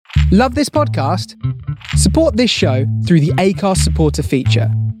Love this podcast? Support this show through the Acast supporter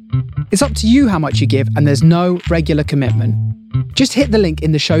feature. It's up to you how much you give, and there's no regular commitment. Just hit the link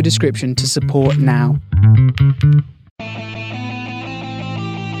in the show description to support now.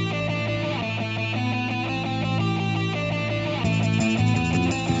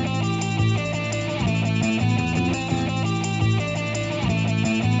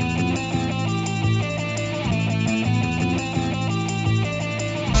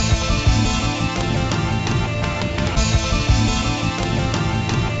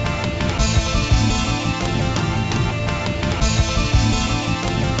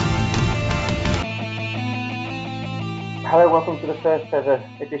 Hello, welcome to the first ever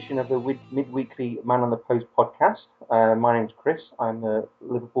edition of the mid-weekly Man on the Post podcast. My name's Chris. I'm a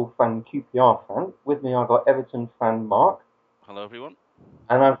Liverpool fan, QPR fan. With me, I've got Everton fan Mark. Hello, everyone.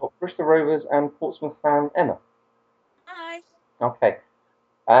 And I've got Bristol Rovers and Portsmouth fan Emma. Hi. Okay.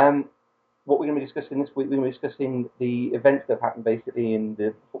 What we're going to be discussing this week, we're going to be discussing the events that have happened basically in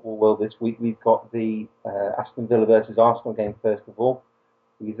the football world this week. We've got the Aston Villa versus Arsenal game first of all.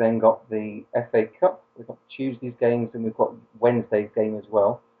 We've then got the FA Cup, we've got Tuesday's games, and we've got Wednesday's game as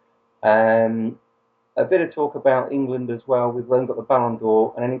well. A bit of talk about England as well. We've then got the Ballon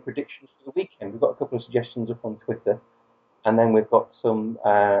d'Or and any predictions for the weekend. We've got a couple of suggestions up on Twitter, and then we've got some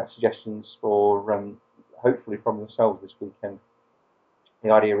suggestions for hopefully from yourselves this weekend.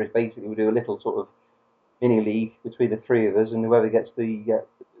 The idea is basically we do a little sort of mini league between the three of us, and whoever gets the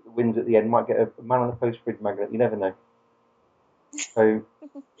wins at the end might get a Man on the Post fridge magnet. You never know. So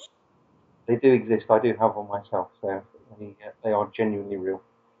they do exist. I do have one myself, so they are genuinely real.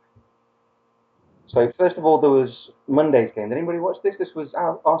 So first of all, there was Monday's game. Did anybody watch this? This was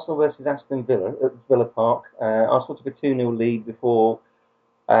Arsenal versus Aston Villa at Villa Park. Arsenal took a 2-0 lead before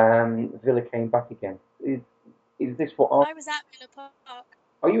Villa came back again. Is this what? I was at Villa Park.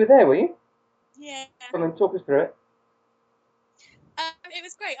 Oh, you were there, were you? Yeah. Come on, talk us through it. It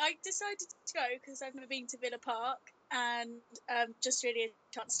was great. I decided to go because I've never been to Villa Park, and just really a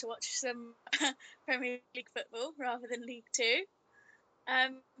chance to watch some Premier League football rather than League Two.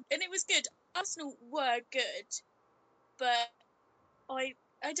 And it was good. Arsenal were good, but I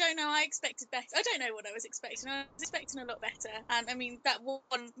don't know. I expected better. I don't know what I was expecting. I was expecting a lot better. And I mean, that 1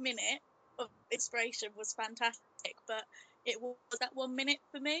 minute of inspiration was fantastic, but it was that 1 minute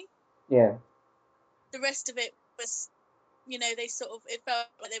for me. Yeah. The rest of it was, they sort of, it felt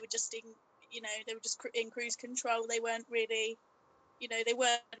like they were just in cruise control. They weren't really,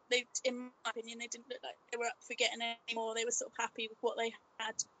 they, in my opinion, they didn't look like they were up for getting anymore. They were sort of happy with what they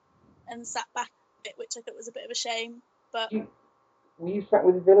had and sat back a bit, which I thought was a bit of a shame. But were you sat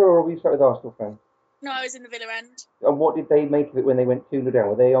with Villa or were you sat with Arsenal fans? No, I was in the Villa end. And what did they make of it when they went 2-0 down?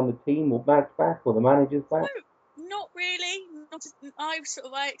 Were they on the team or back or the manager's back? No, not really.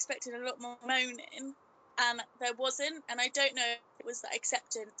 I expected a lot more moaning, and there wasn't. And I don't know if it was that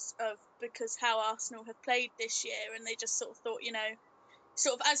acceptance of because how Arsenal have played this year, and they just sort of thought,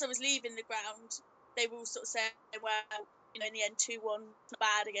 sort of as I was leaving the ground, they were all sort of saying, well, in the end, 2-1 not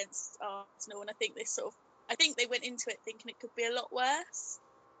bad against Arsenal, and I think they went into it thinking it could be a lot worse.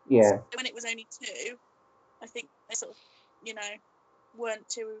 Yeah. So when it was only 2, I think they sort of, weren't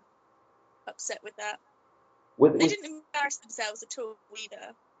too upset with that. They didn't embarrass themselves at all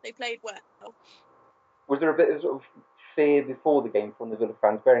either. They played well. Was there a bit of sort of fear before the game from the Villa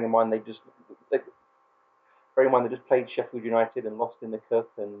fans, bearing in mind they just played Sheffield United and lost in the cup,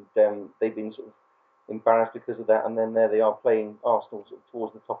 and they've been sort of embarrassed because of that, and then there they are playing Arsenal sort of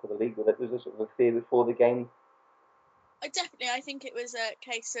towards the top of the league. Was there sort of a fear before the game? I think it was a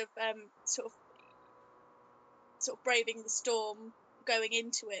case of sort of braving the storm going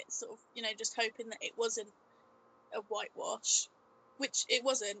into it, sort of just hoping that it wasn't a whitewash, which it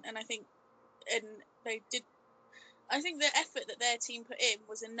wasn't, and I think they did. I think the effort that their team put in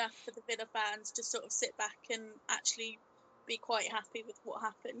was enough for the Villa fans to sort of sit back and actually be quite happy with what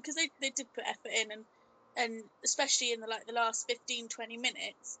happened, because they did put effort in, and especially in the last 15-20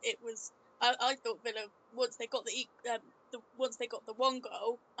 minutes, it was. I thought Villa, once they got the one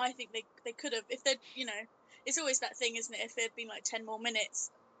goal, I think they could have, if they'd, it's always that thing, isn't it? If there'd been 10 more minutes,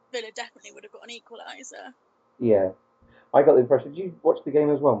 Villa definitely would have got an equaliser. Yeah, I got the impression. Did you watch the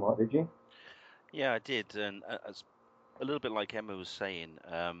game as well, Mark? Did you? Yeah, I did, and as a little bit like Emma was saying,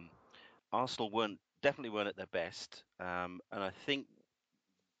 Arsenal definitely weren't at their best, and I think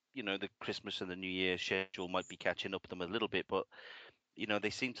the Christmas and the New Year schedule might be catching up with them a little bit, but they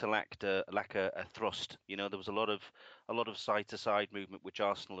seem to lack a thrust. There was a lot of side to side movement which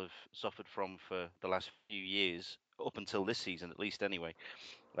Arsenal have suffered from for the last few years, up until this season at least, anyway.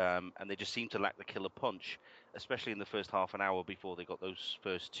 And they just seem to lack the killer punch. especially in the first half an hour before they got those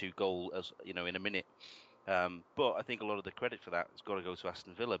first 2 goals, in a minute. But I think a lot of the credit for that has got to go to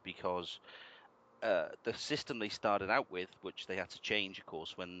Aston Villa because the system they started out with, which they had to change, of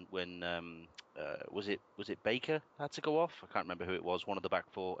course, when was it Baker had to go off? I can't remember who it was. One of the back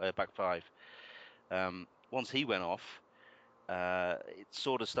five. Once he went off, it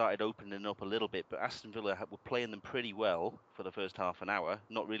sort of started opening up a little bit. But Aston Villa were playing them pretty well for the first half an hour,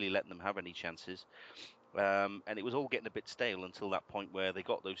 not really letting them have any chances. And it was all getting a bit stale until that point where they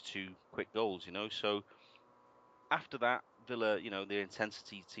got those 2 quick goals. So after that, Villa, their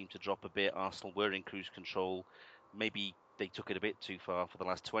intensity seemed to drop a bit. Arsenal were in cruise control. Maybe they took it a bit too far for the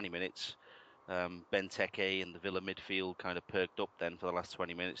last 20 minutes. Benteke and the Villa midfield kind of perked up then for the last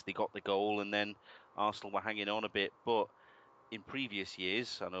 20 minutes. They got the goal, and then Arsenal were hanging on a bit. But in previous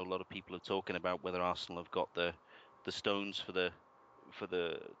years, I know a lot of people are talking about whether Arsenal have got the stones for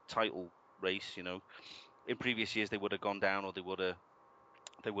the title race. In previous years they would have gone down, or they would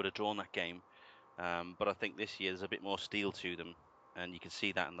have drawn that game. But I think this year there's a bit more steel to them, and you can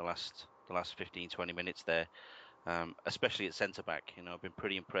see that in the last 15, 20 minutes there, especially at centre back. I've been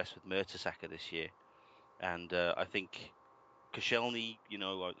pretty impressed with Mertesacker this year, and I think Koscielny,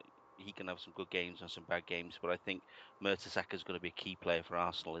 he can have some good games and some bad games, but I think Mertesacker is going to be a key player for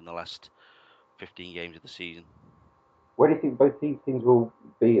Arsenal in the last 15 games of the season. Where do you think both these teams will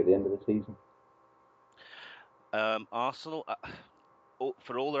be at the end of the season? Arsenal,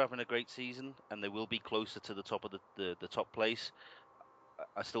 for all they're having a great season, and they will be closer to the top of the top place,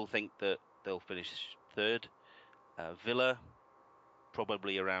 I still think that they'll finish third. Villa,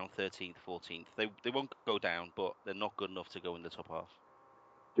 probably around 13th, 14th. They won't go down, but they're not good enough to go in the top half.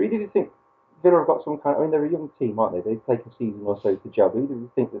 Do you think Villa have got some kind of... I mean, they're a young team, aren't they? They've taken a season or so to gel. Do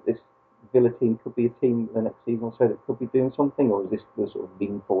you think that this Villa team could be a team the next season or so that could be doing something, or is this the sort of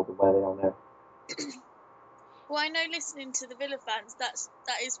lean forward of where they are now? Well, I know listening to the Villa fans, that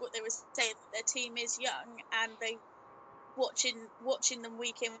is what they were saying. Their team is young, and they watching them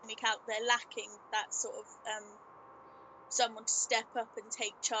week in, week out, they're lacking that sort of someone to step up and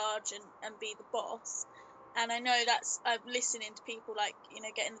take charge and be the boss. And I know I'm listening to people like,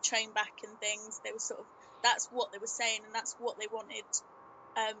 getting the train back and things. They were sort of, that's what they were saying, and that's what they wanted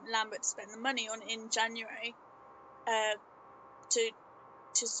Lambert to spend the money on in January, to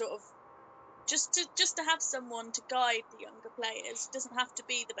sort of just to have someone to guide the younger players. It doesn't have to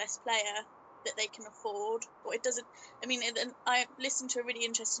be the best player that they can afford, or it doesn't. I mean, I listened to a really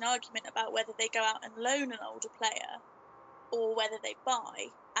interesting argument about whether they go out and loan an older player or whether they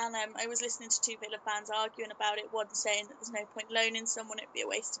buy. And I was listening to 2 Villa fans arguing about it, one saying that there's no point loaning someone, it'd be a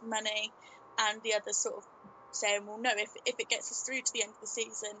waste of money, and the other sort of saying, well, no, if it gets us through to the end of the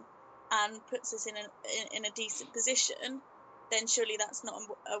season and puts us in a decent position, then surely that's not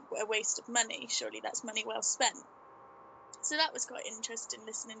a waste of money. Surely that's money well spent. So that was quite interesting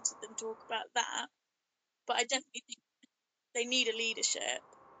listening to them talk about that. But I definitely think they need a leadership.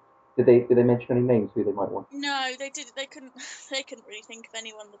 Did they mention any names who they might want? No, they did. They couldn't really think of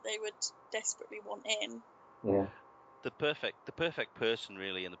anyone that they would desperately want in. Yeah. The perfect person,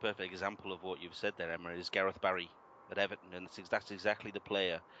 really, and the perfect example of what you've said there, Emma, is Gareth Barry at Everton, and that's exactly the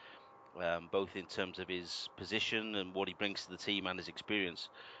player, both in terms of his position and what he brings to the team and his experience.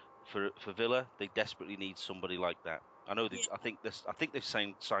 For Villa, they desperately need somebody like that. I know. I think they've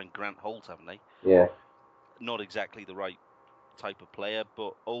signed Grant Holt, haven't they? Yeah. Not exactly the right type of player,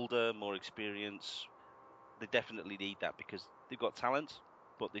 but older, more experience. They definitely need that because they've got talent,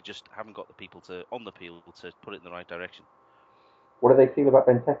 but they just haven't got the people on the field to put it in the right direction. What do they feel about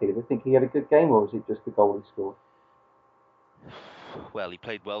Benteke? Do they think he had a good game, or was it just the goal he scored? Well, he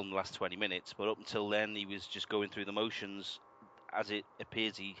played well in the last 20 minutes, but up until then, he was just going through the motions, as it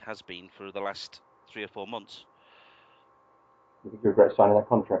appears he has been for the last 3 or 4 months. Do you think you regret signing that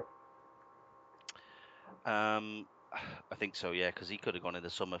contract? I think so, yeah, because he could have gone in the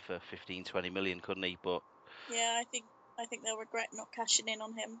summer for 15, 20 million, couldn't he? But yeah, I think they'll regret not cashing in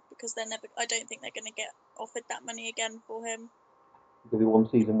on him because I don't think they're going to get offered that money again for him. It'll be one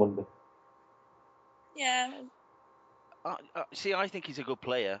season wonder. Yeah. See, I think he's a good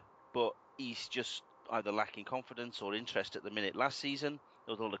player, but he's just either lacking confidence or interest at the minute. Last season,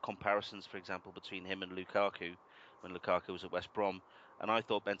 there was a lot of comparisons, for example, between him and Lukaku when Lukaku was at West Brom, and I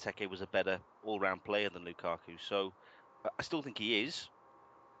thought Benteke was a better all-round player than Lukaku. So I still think he is,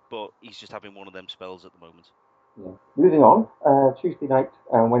 but he's just having one of them spells at the moment. Yeah. Moving on, Tuesday night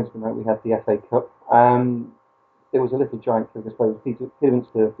and Wednesday night we had the FA Cup. There was a little giant, I suppose.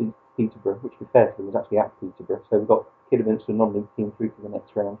 Kidderminster beat Peterborough, which was fair to them, was actually at Peterborough. So we got Kidderminster non-league team through to the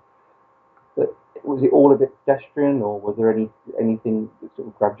next round. But was it all a bit pedestrian, or was there anything that sort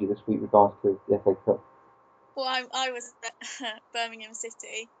of grabbed you this week regards to the FA Cup? Well, I was at Birmingham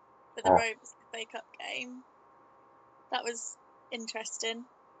City for the Ah. Rovers FA Cup game. That was interesting.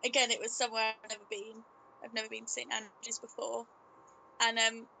 Again, it was somewhere I've never been. I've never been to St Andrews before, and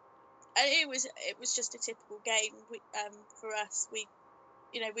it was just a typical game. For us, we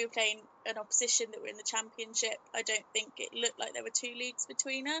were playing an opposition that were in the Championship. I don't think it looked like there were two leagues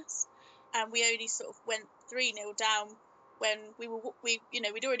between us, and we only sort of went 3-0 down when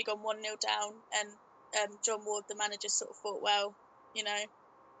we'd already gone 1-0 down, and John Ward, the manager, sort of thought, well,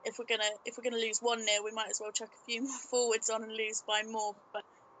 if we're gonna lose 1-0, we might as well chuck a few more forwards on and lose by more, but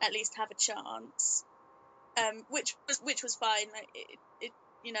at least have a chance. Which was fine.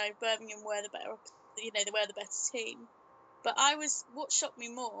 Birmingham were the better, they were the better team. But what shocked me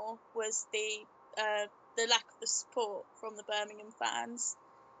more was the lack of the support from the Birmingham fans.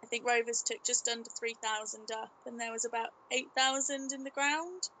 I think Rovers took just under 3,000 up, and there was about 8,000 in the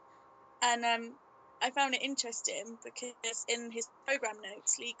ground. And I found it interesting because in his programme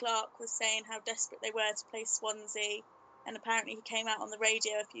notes, Lee Clark was saying how desperate they were to play Swansea, and apparently he came out on the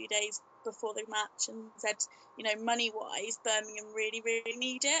radio a few days before the match and said, money-wise, Birmingham really, really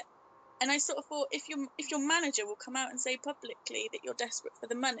need it. And I sort of thought, if your manager will come out and say publicly that you're desperate for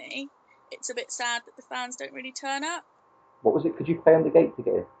the money, it's a bit sad that the fans don't really turn up. What was it? Could you pay on the gate to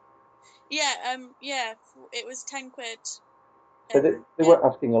get in? Yeah, it was £10. So they weren't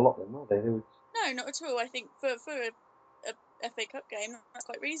asking a lot then, were they? No, not at all. I think for a FA Cup game, that's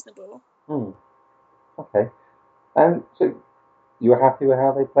quite reasonable. Okay. So you were happy with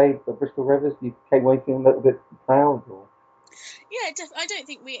how they played the Bristol Rovers? You came away feeling a little bit proud, or? Yeah, I don't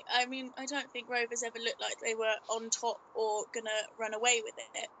think Rovers ever looked like they were on top or gonna run away with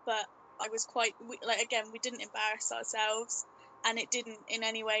it. But I was we didn't embarrass ourselves, and it didn't in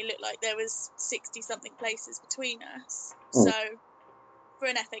any way look like there was 60-something places between us. So for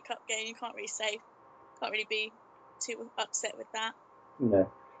an FA Cup game, you can't really be too upset with that. No.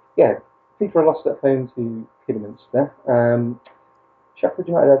 Yeah, Peterborough lost at home to Kidderminster. Sheffield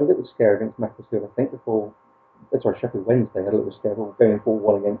United had a little scare against Macclesfield, I think, Sheffield Wednesday had a little scare going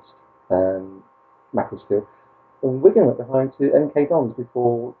 4-1 against Macclesfield. And Wigan went behind to MK Dons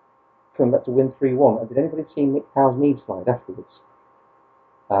before coming back to win 3-1. And did anybody see Nick Howe's knee slide afterwards?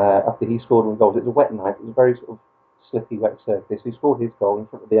 After he scored one goal. It was a wet night. It was a very sort of slippy, wet surface. He scored his goal in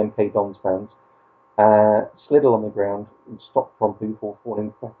front of the MK Dons fans. Slid along the ground and stopped from before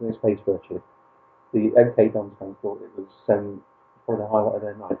falling flat on his face virtually. The MK Dons fans thought it was probably the highlight of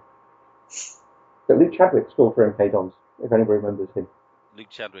their night. But Luke Chadwick scored for MK Dons, if anybody remembers him. Luke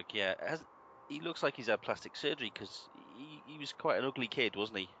Chadwick, yeah. He looks like he's had plastic surgery because he was quite an ugly kid,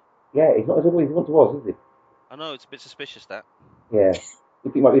 wasn't he? Yeah, he's not as ugly as he once was, is he? I know, it's a bit suspicious, that. Yeah.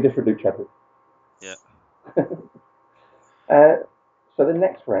 You think it might be a different Luke Chadwick. Yeah. So the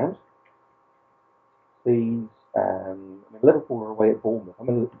next round, Liverpool are away at Bournemouth. I'm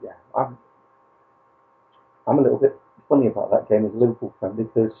a little bit funny about that game as a Liverpool fan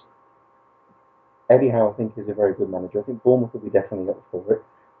because Eddie Howe, I think, is a very good manager. I think Bournemouth will be definitely up for it.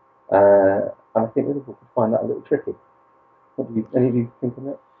 And I think Liverpool could find that a little tricky. Any of you think of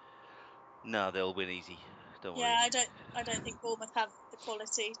it? No, they'll win easy. Don't worry. Yeah, I don't think Bournemouth have the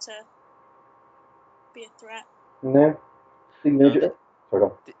quality to be a threat. No? Sorry,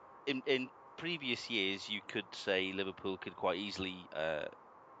 go on. In previous years, you could say Liverpool could quite easily,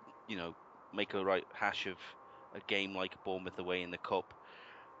 make a right hash of a game like Bournemouth away in the Cup.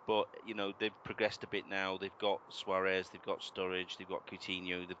 But, they've progressed a bit now. They've got Suarez, they've got Sturridge, they've got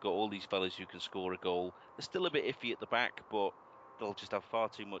Coutinho, they've got all these fellas who can score a goal. They're still a bit iffy at the back, but they'll just have far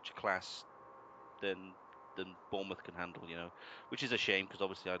too much class than Bournemouth can handle, which is a shame because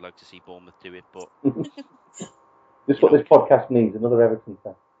obviously I'd like to see Bournemouth do it, but... This is what this podcast needs, another Everton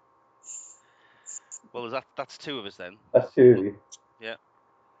fan. Well, that's two of us then. That's two of you. Yeah.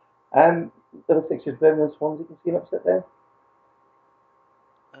 The other fixtures, Birmingham, Swansea, can you see an upset there?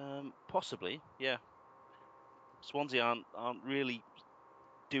 Possibly, yeah. Swansea aren't really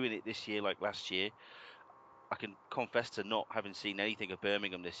doing it this year like last year. I can confess to not having seen anything of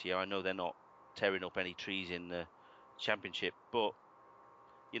Birmingham this year. I know they're not tearing up any trees in the Championship, but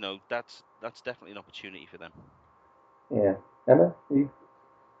that's definitely an opportunity for them. Yeah. Emma, you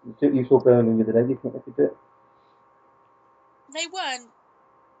saw Birmingham the other day. Do you think they could do it? They weren't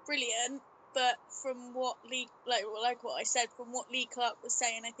brilliant, but from what Lee, like what I said, from what Lee Clark was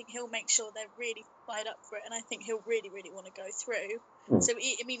saying, I think he'll make sure they're really fired up for it, and I think he'll really, really want to go through. So,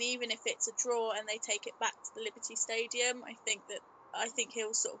 even if it's a draw and they take it back to the Liberty Stadium, I think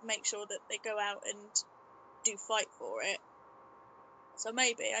he'll sort of make sure that they go out and do fight for it. So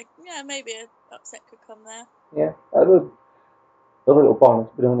maybe an upset could come there. Yeah, The other little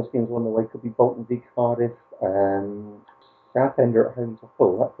banana skins on the way could be Bolton v Cardiff, Southend are at home to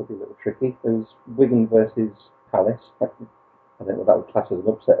Hull. That could be a little tricky. There's Wigan versus Palace. I don't know if that would class as an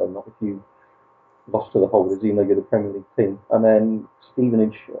upset or not if you lost to the Holders, even though you're the Premier League team. And then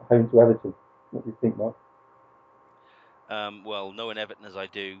Stevenage at home to Everton. What do you think, Mark? Well, knowing Everton as I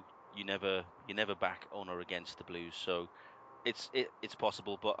do, you never back on or against the Blues, so it's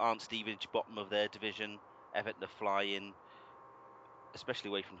possible. But aren't Stevenage bottom of their division? Everton are flying, especially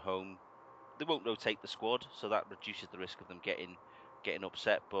away from home. They won't rotate the squad, so that reduces the risk of them getting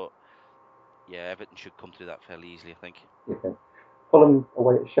upset. But yeah, Everton should come through that fairly easily, I think. Okay. Fulham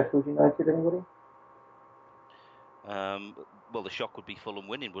away at Sheffield United, anybody? Well, the shock would be Fulham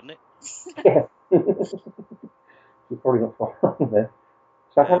winning, wouldn't it? Yeah. You're probably not far wrong there.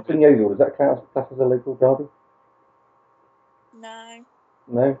 Southampton Yeovil, does that class as a local derby? No.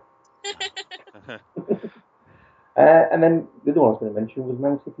 No? And then the other one I was going to mention was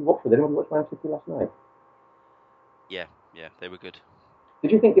Man City Watford. Anyone watch Man City last night? Yeah, they were good.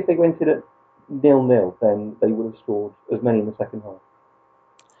 Did you think if they went in at 0-0, then they would have scored as many in the second half?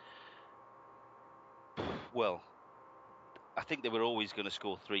 Well, I think they were always going to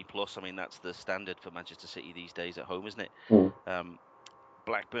score 3+. I mean, that's the standard for Manchester City these days at home, isn't it?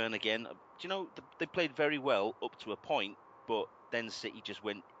 Blackburn again. Do you know, they played very well up to a point, but then City just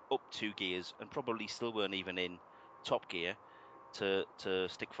went up 2 gears and probably still weren't even in top gear to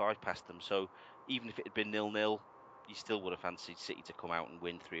stick 5 past them. So even if it had been 0-0, you still would have fancied City to come out and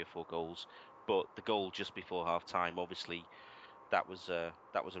win 3 or 4 goals. But the goal just before half-time, obviously, that was a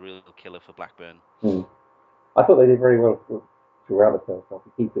real killer for Blackburn. I thought they did very well throughout the first half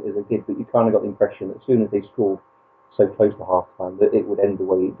to keep it as they did, but you kind of got the impression that as soon as they scored so close to half-time that it would end the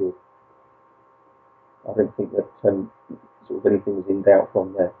way it did. I don't think that sort of anything was in doubt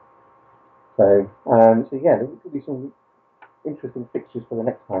from there. So yeah, there could be some interesting fixtures for the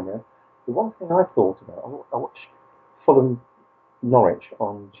next time round. The one thing I thought about, I watched Fulham Norwich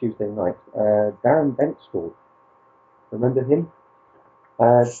on Tuesday night. Darren Bent scored. Remember him?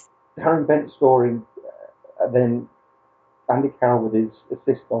 Darren Bent scoring, then Andy Carroll with his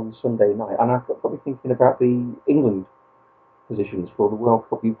assist on Sunday night. And I've got me thinking about the England positions for the World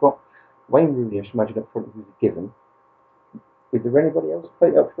Cup. You've got Wayne Rooney, I should imagine, up front, who's a given. Is there anybody else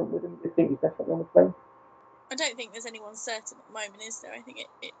play up front with him? Do you think he's definitely on the plane? I don't think there's anyone certain at the moment, is there? I think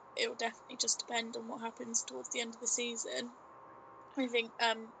it'll definitely just depend on what happens towards the end of the season. I think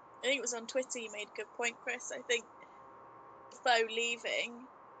it was on Twitter you made a good point, Chris. I think Defoe leaving,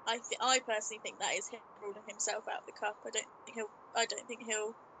 I personally think that is him ruling himself out of the cup. I don't think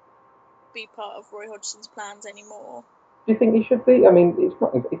he'll be part of Roy Hodgson's plans anymore. Do you think he should be? I mean,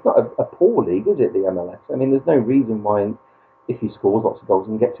 it's not a poor league, is it? The MLS. I mean, there's no reason why, if he scores lots of goals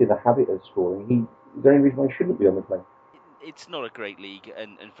and gets in the habit of scoring, is there any reason why he shouldn't be on the plane? It's not a great league,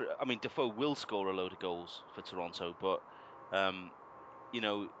 and I mean, Defoe will score a load of goals for Toronto, but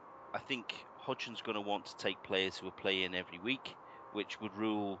I think Hodgson's going to want to take players who are playing every week, which would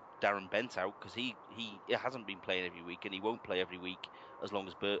rule Darren Bent out because he hasn't been playing every week, and he won't play every week as long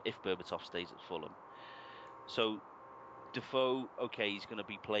as if Berbatov stays at Fulham. So Defoe, okay, he's going to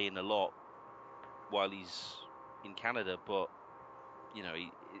be playing a lot while he's in Canada, but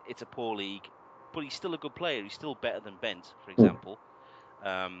it's a poor league. But he's still a good player. He's still better than Bent, for example.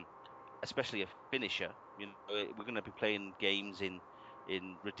 Especially a finisher. We're going to be playing games in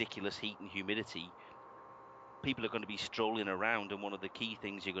ridiculous heat and humidity. People are going to be strolling around, and one of the key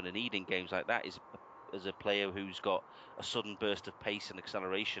things you're going to need in games like that is as a player who's got a sudden burst of pace and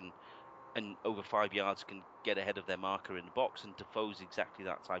acceleration, and over 5 yards can get ahead of their marker in the box. And Defoe's exactly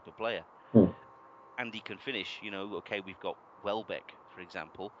that type of player. And he can finish. Okay, we've got Welbeck, for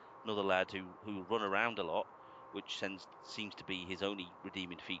example, another lad who run around a lot, which seems to be his only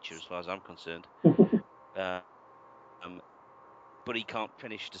redeeming feature as far as I'm concerned. But he can't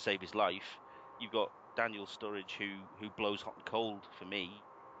finish to save his life. You've got Daniel Sturridge who blows hot and cold for me.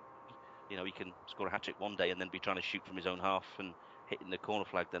 He can score a hat-trick one day and then be trying to shoot from his own half and hitting the corner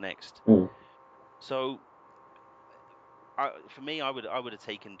flag the next. So for me, I would have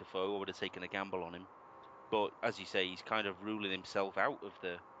taken Defoe. I would have taken a gamble on him. But as you say, he's kind of ruling himself out of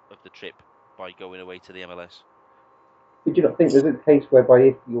the trip by going away to the MLS. But do you not think there's a case whereby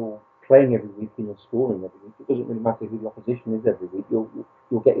if you're playing every week and you're scoring every week, it doesn't really matter who the opposition is every week.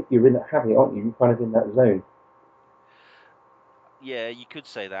 You're in that habit, aren't you? You're kind of in that zone. Yeah, you could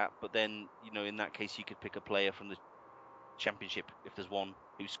say that, but then in that case, you could pick a player from the Championship if there's one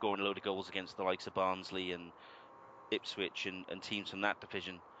who's scoring a load of goals against the likes of Barnsley and Ipswich and teams from that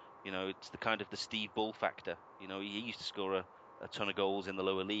division. It's the kind of the Steve Bull factor. He used to score a ton of goals in the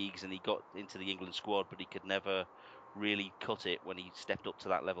lower leagues, and he got into the England squad, but he could never really cut it when he stepped up to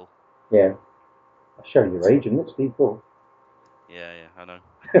that level. Yeah. That's showing your age, isn't it, Steve Bull? Yeah, I know.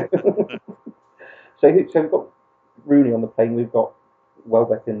 So we've got Rooney on the plane. We've got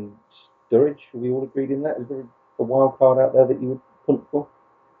Welbeck and Sturridge. Are we all agreed in that? Is there a wild card out there that you would punt for?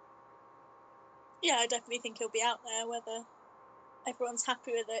 Yeah, I definitely think he'll be out there. Whether everyone's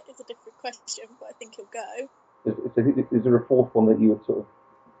happy with it is a different question, but I think he'll go. Is there a fourth one that you would sort of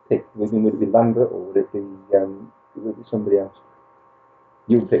pick? Would it be Lambert, or would it be somebody else?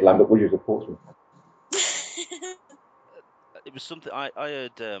 You would pick Lambert, would you, as a Portsmouth? It was something I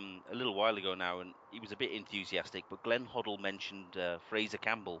heard a little while ago now, and he was a bit enthusiastic, but Glenn Hoddle mentioned Fraser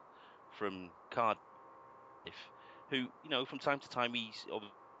Campbell from Cardiff, who, from time to time, he's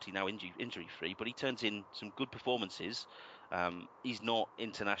obviously now injury free, but he turns in some good performances. He's not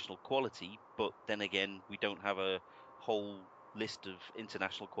international quality, but then again, we don't have a whole list of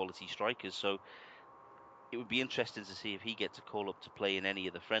international quality strikers, so it would be interesting to see if he gets a call up to play in any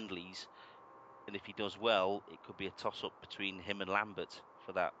of the friendlies. And if he does well, it could be a toss-up between him and Lambert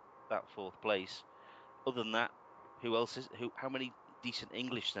for that fourth place. Other than that, who else is? How many decent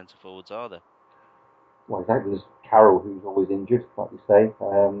English centre forwards are there? Well, exactly. There's Carroll, who's always injured, like you say.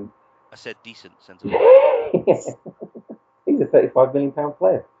 I said decent centre forwards. He's a £35 million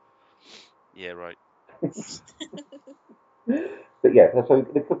player. Yeah, right. But yeah, so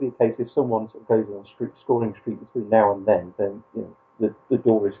there could be a case if someone sort of goes on a scoring streak between now and then the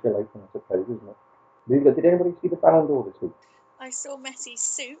door is still open, I suppose, isn't it? Did anybody see the Ballon d'Or this week? I saw Messi's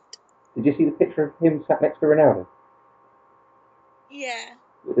suit. Did you see the picture of him sat next to Ronaldo? Yeah.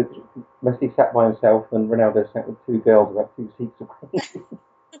 Messi sat by himself and Ronaldo sat with two girls about 2 seats away.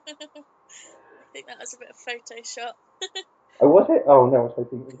 I think that was a bit of Photoshop. Oh, was it? Oh no, I was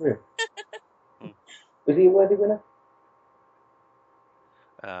hoping it was real. Was he a worthy winner?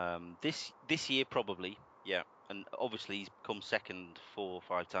 This year probably, yeah, and obviously he's come second 4 or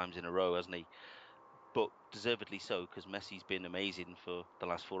 5 times in a row, hasn't he? But deservedly so, because Messi's been amazing for the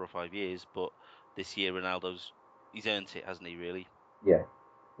last 4 or 5 years. But this year he's earned it, hasn't he? Really? Yeah,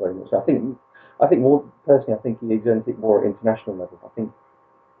 very much. I think more personally, I think he's earned it more at international level. I think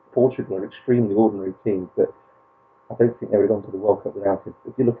Portugal are an extremely ordinary team, but I don't think they would have gone to the World Cup without him.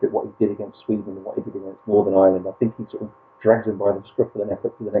 If you look at what he did against Sweden and what he did against Northern Ireland, I think he sort of drags them by the scruff of the neck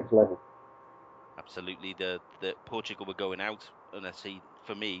up to the next level. Absolutely, the Portugal were going out, and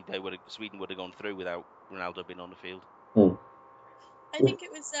for me, Sweden would have gone through without Ronaldo being on the field. I think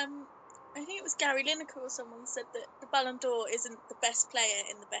it was Gary Lineker or someone said that the Ballon d'Or isn't the best player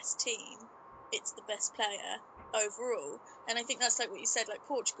in the best team; it's the best player overall. And I think that's like what you said. Like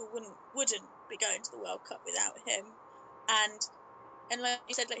Portugal wouldn't be going to the World Cup without him, and like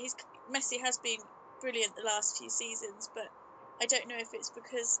you said, like Messi has been brilliant the last few seasons, but I don't know if it's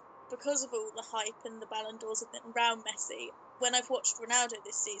because of all the hype and the Ballon d'Ors have been around Messi. When I've watched Ronaldo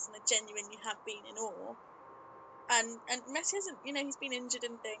this season, I genuinely have been in awe. And Messi hasn't, he's been injured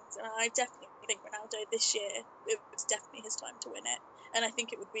and things, and I definitely think Ronaldo this year, it was definitely his time to win it. And I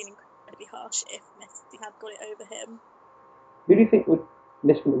think it would be incredibly harsh if Messi had got it over him. Who do you think would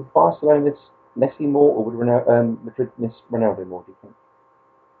Barcelona miss Messi more, or would Madrid miss Ronaldo more, do you think?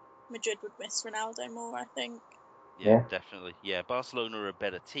 Madrid would miss Ronaldo more, I think. Yeah, definitely. Yeah, Barcelona are a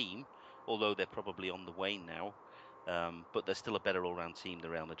better team, although they're probably on the wane now. But they're still a better all-round team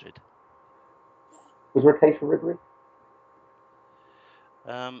than Real Madrid. Was there a case for Ribery?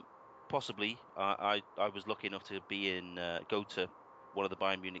 Possibly. I was lucky enough to go to one of the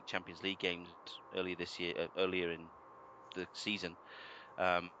Bayern Munich Champions League games earlier in the season,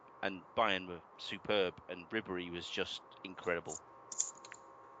 and Bayern were superb, and Ribery was just incredible.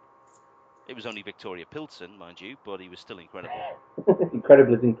 It was only Victoria Pilsen, mind you, but he was still incredible.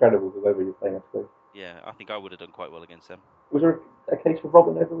 Incredible is incredible, whoever you're playing, I suppose. Yeah, I think I would have done quite well against them. Was there a case for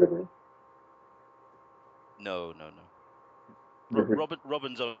Robben over Ribery? No.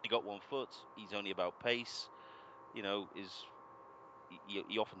 Robben's only got 1 foot. He's only about pace. He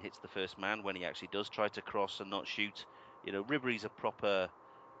often hits the first man when he actually does try to cross and not shoot. Ribery's a proper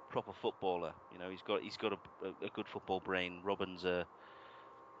footballer. He's got a good football brain. Robben's a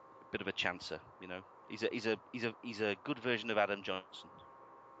bit of a chancer. He's a good version of Adam Johnson.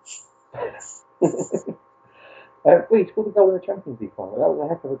 He scored the goal in the Champions League final. That was a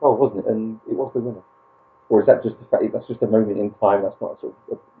heck of a goal, wasn't it? And it was the winner. Or is that just the fact? That's just a moment in time. That's not sort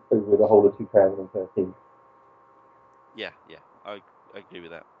of over the whole of 2013. Yeah, I agree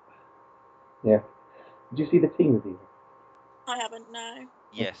with that. Yeah. Did you see the team of the year? I haven't, no.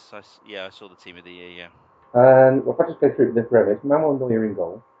 Yes, I saw the team of the year. Yeah. Well, if I just go through the forever, it's Manuel Neuer in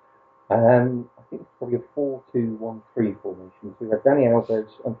goal. I think it's probably a 4-2-1-3 formation. So we have Dani Alves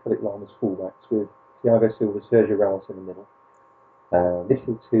and Philipp Lahm as fullbacks with Thiago Silva, Sergio Ramos in the middle.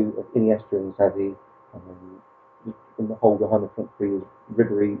 Little two of Iniesta and Xavi. In the hole behind the front three is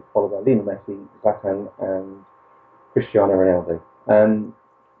Ribery, followed by Lionel Messi, Zlatan, and Cristiano Ronaldo.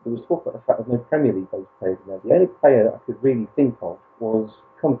 There was talk about the fact there's no Premier League based players in there. The only player that I could really think of was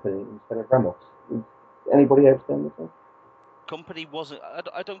Kompany instead of Ramos. Was anybody else done this one? Kompany wasn't.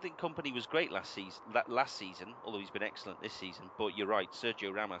 I don't think Kompany was great last season, although he's been excellent this season. But you're right,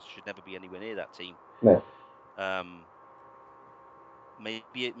 Sergio Ramos should never be anywhere near that team. No.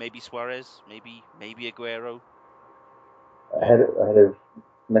 Maybe Suarez, maybe Aguero. Ahead of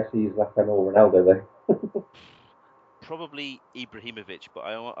Messi, Zlatan, or Ronaldo, though. Probably Ibrahimovic, but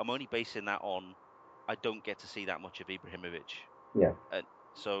I'm only basing that on I don't get to see that much of Ibrahimovic. Yeah.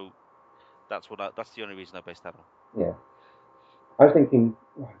 So that's the only reason I based that on. Yeah. I was thinking,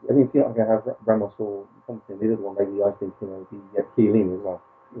 if you're not going to have Ramos or something, the other one maybe I was thinking would be Chiellini as well.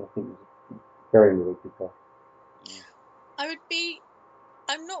 I think he's very good player.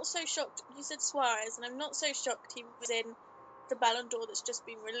 I'm not so shocked. You said Suarez, and I'm not so shocked he was in the Ballon d'Or that's just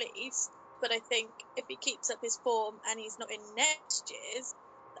been released. But I think if he keeps up his form and he's not in next year's,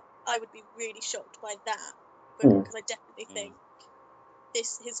 I would be really shocked by that. Because I definitely think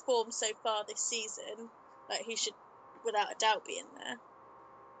his form so far this season, like he should, without a doubt, be in there.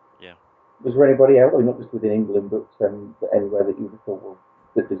 Yeah. Was there anybody else, not just within England, but anywhere that you would have thought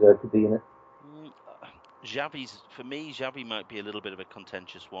that deserved to be in it? Xavi might be a little bit of a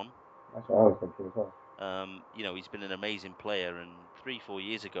contentious one. That's what I was thinking as well. He's been an amazing player, and 3-4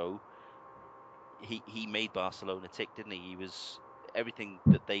 years ago, he made Barcelona tick, didn't he? He was everything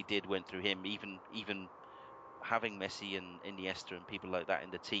that they did went through him. Even having Messi and Iniesta and people like that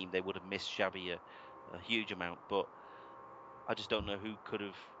in the team, they would have missed Xavi a huge amount. But I just don't know who could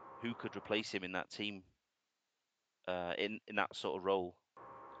replace him in that team, in that sort of role.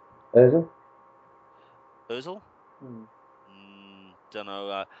 Ozil? Don't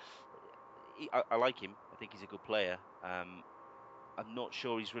know. I like him. I think he's a good player. I'm not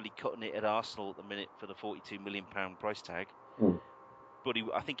sure he's really cutting it at Arsenal at the minute for the £42 million price tag. But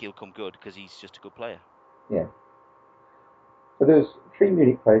I think he'll come good because he's just a good player. Yeah. So there's 3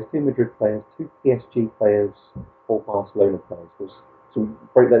 Munich players, 2 Madrid players, 2 PSG players, 4 Barcelona players. So we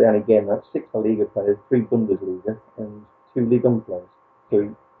break that down again. That's 6 La Liga players, 3 Bundesliga, and 2 Ligue 1 players.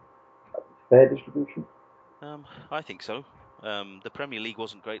 So fair distribution? I think so. The Premier League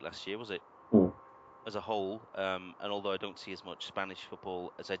wasn't great last year, was it? As a whole, and although I don't see as much Spanish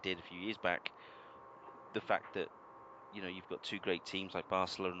football as I did a few years back, the fact that you've got 2 great teams like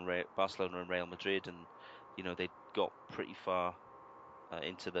Barcelona and Real Madrid, and they got pretty far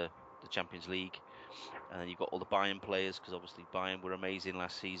into the Champions League, and you've got all the Bayern players, because obviously Bayern were amazing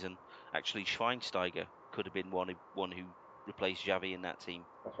last season. Actually, Schweinsteiger could have been one who replaced Xavi in that team,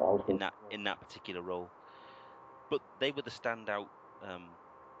 in that particular role. But they were the standout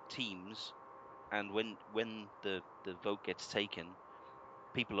teams. And when the vote gets taken,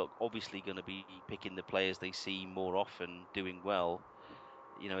 people are obviously going to be picking the players they see more often doing well.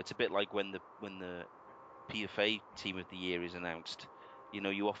 It's a bit like when the PFA Team of the Year is announced.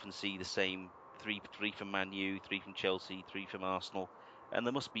 You often see the same three from Man U, 3 from Chelsea, 3 from Arsenal, and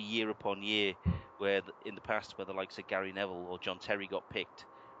there must be year upon year where in the past where the likes of Gary Neville or John Terry got picked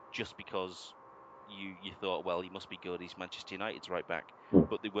just because you thought, well, he must be good. He's Manchester United's right back,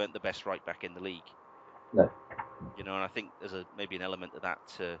 but they weren't the best right back in the league. No. And I think there's maybe an element of that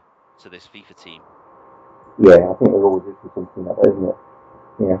to this FIFA team. Yeah, I think there always is something like that, isn't it?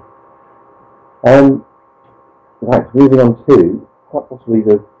 Yeah. Right, moving on to quite possibly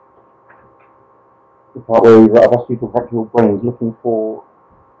the part where I've asked you to crack your brains looking for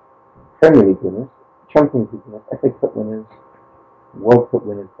Premier League winners, Champions League winners, FA Cup winners, World Cup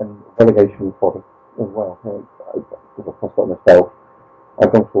winners, and relegation fodder as well. I've crossed that myself.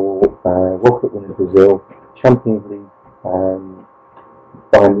 I've gone for World Cup winners Brazil, Champions League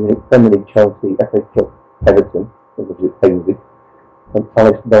Bayern Munich, Premier League Chelsea, FA Cup Everton, obviously it's Paisley, and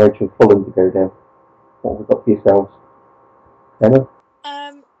Palace, Norwich, and Fulham to go down. What have we got for yourselves, Emma?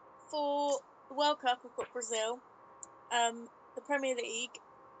 For the World Cup, I've got Brazil. The Premier League,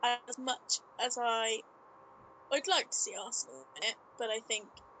 as much as I'd like to see Arsenal in it, but I think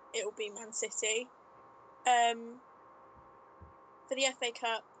it will be Man City. For the FA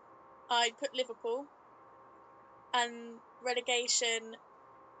Cup, I'd put Liverpool, and relegation,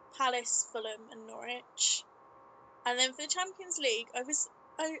 Palace, Fulham, and Norwich. And then for the Champions League, it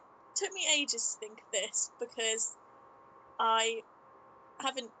took me ages to think of this because I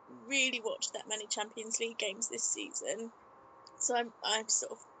haven't really watched that many Champions League games this season, so I'm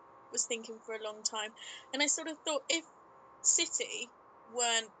sort of was thinking for a long time, and I sort of thought if City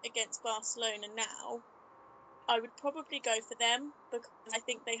weren't against Barcelona now, I would probably go for them, because I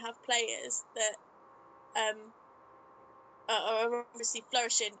think they have players that are obviously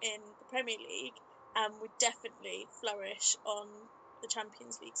flourishing in the Premier League and would definitely flourish on the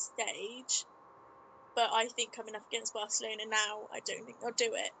Champions League stage. But I think coming up against Barcelona now, I don't think they'll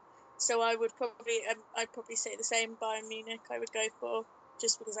do it. So I would probably, I'd probably say the same. Bayern Munich, I would go for,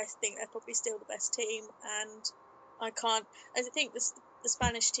 just because I think they're probably still the best team, and I think the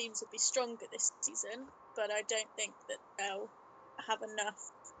Spanish teams will be stronger this season, but I don't think that they'll have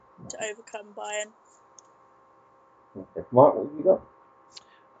enough to overcome Bayern. Okay. Mark, what have you got?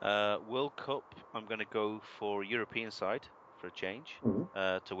 World Cup, I'm going to go for European side for a change.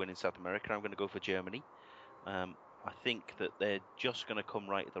 To win in South America, I'm going to go for Germany. I think that they're just going to come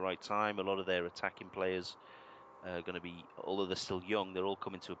right at the right time. A lot of their attacking players are going to be, although they're still young, they're all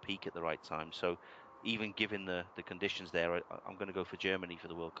coming to a peak at the right time. So even given the conditions there, I'm going to go for Germany for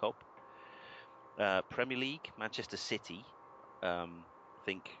the World Cup. Premier League, Manchester City. I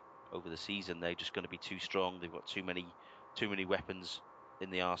think over the season they're just going to be too strong. They've got too many weapons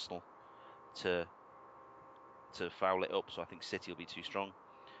in the arsenal to foul it up. So I think City will be too strong.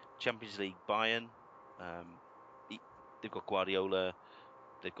 Champions League, Bayern. They've got Guardiola.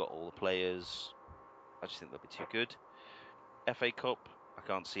 They've got all the players. I just think they'll be too good. FA Cup, I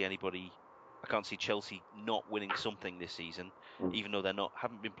can't see Chelsea not winning something this season, even though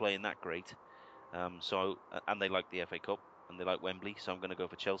haven't been playing that great. And they like the FA Cup and they like Wembley, so I'm going to go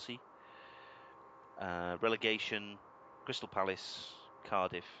for Chelsea. Relegation, Crystal Palace,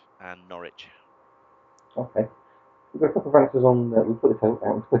 Cardiff, and Norwich. Okay. We've got a couple of answers on. We put this out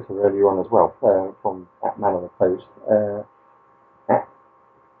on Twitter earlier on as well, from @Man-on-the-Post.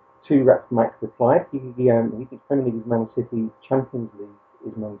 @2Rats Max replied, he thinks Premier League is Man City, Champions League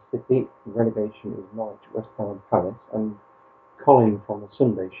is Man City, relegation is Norwich, West Ham, and Palace. And Colin from the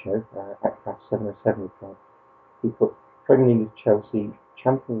Sunday show, @Craft707 replied, he put Premier League is Chelsea,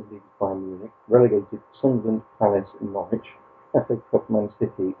 Champions League is Bayern Munich, relegated Sunderland, Palace, and Norwich, FA Cup Man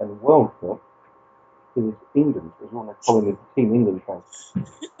City, and World Cup is England. There's one Colin is a Team England fan.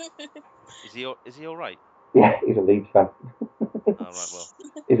 Is he all right? Yeah, he's a Leeds fan. All right, well.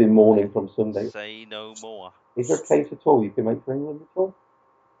 Is in mourning from Sunday. Say no more. Is there a case at all you can make for England at all?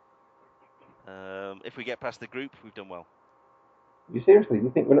 If we get past the group, we've done well. You seriously?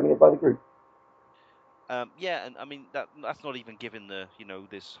 You think we're not going to get by the group? Yeah, and I mean that's not even given the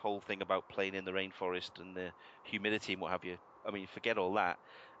this whole thing about playing in the rainforest and the humidity and what have you. I mean, forget all that.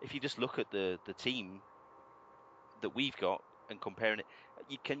 If you just look at the team that we've got and comparing it,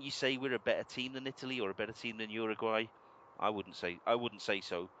 can you say we're a better team than Italy or a better team than Uruguay? I wouldn't say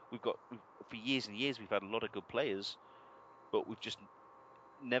so. For years and years we've had a lot of good players, but we've just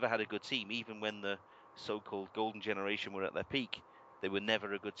never had a good team. Even when the so-called golden generation were at their peak, they were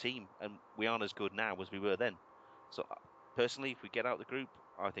never a good team, and we aren't as good now as we were then. So personally, if we get out the group,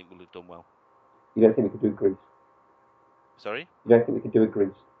 I think we'll have done well. You don't think we could do Greece? Sorry? You don't think we could do a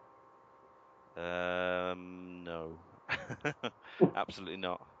Greece? No. Absolutely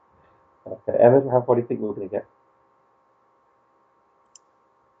not. Okay, Emma, how far do you think we're going to get?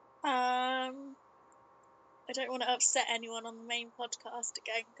 I don't want to upset anyone on the main podcast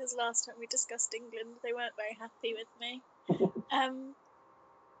again, because last time we discussed England, they weren't very happy with me.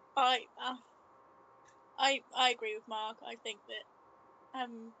 I agree with Mark. I think that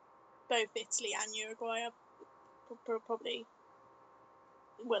both Italy and Uruguay are probably,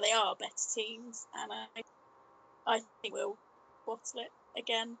 well, they are better teams, and I think we'll bottle it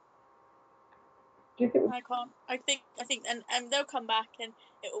again. Do you think I think, and they'll come back, and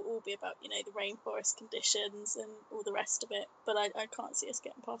it will all be about the rainforest conditions and all the rest of it. But I can't see us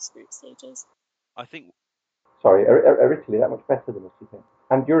getting past group stages. I think. Sorry, are Italy that much better than us? You think?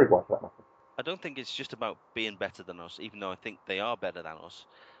 And Uruguay, for that matter. I don't think it's just about being better than us, even though I think they are better than us.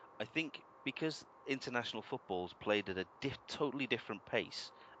 I think because international football's played at a totally different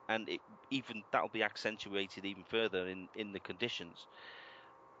pace, and that'll be accentuated even further in the conditions.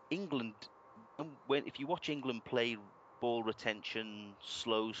 England, if you watch England play ball retention,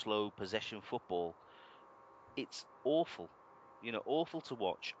 slow possession football, it's awful. Awful to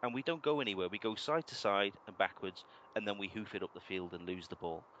watch, and we don't go anywhere. We go side to side and backwards, and then we hoof it up the field and lose the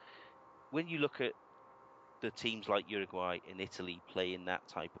ball. When you look at the teams like Uruguay and Italy play in that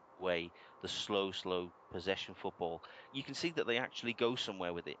type of way, the slow possession football, you can see that they actually go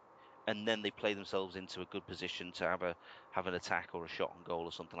somewhere with it, and then they play themselves into a good position to have an attack or a shot on goal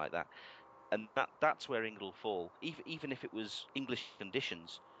or something like that. And that's where England will fall. Even if it was English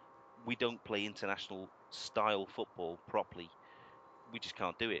conditions, we don't play international style football properly. We just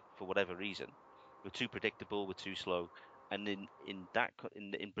can't do it for whatever reason. We're too predictable, we're too slow, and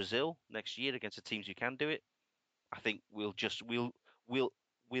in Brazil next year against the teams who can do it, I think we'll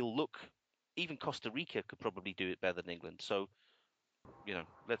look. Even Costa Rica could probably do it better than England. So,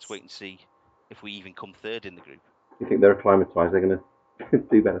 let's wait and see if we even come third in the group. You think they're acclimatised? They're going to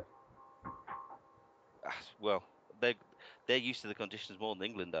do better? Well, they're used to the conditions more than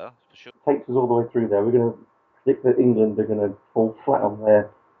England are, for sure. Takes us all the way through there. We're going to predict that England are going to fall flat on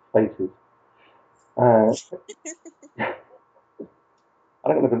their faces. I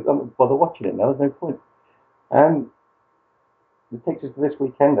don't bother watching it now. There's no point. It takes us to this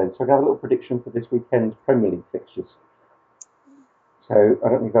weekend then. So I have a little prediction for this weekend's Premier League fixtures. So I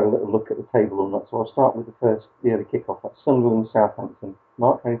don't think you've had a little look at the table or not. So I'll start with the early kick-off. That's Sunderland and Southampton.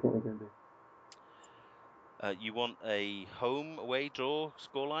 Mark, how do you think they're going to do? You want a home-away draw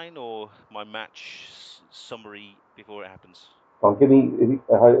scoreline or my match summary before it happens? Well, give me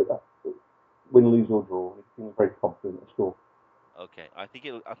win, lose or draw. You seem very confident in score. Okay, I think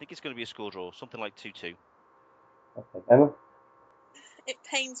it's going to be a score draw, something like 2-2. Okay, Emma. It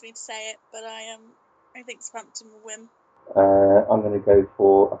pains me to say it, but I think Southampton will win. I'm going to go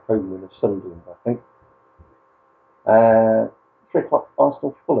for a home win of Sunderland. I think. 3 o'clock,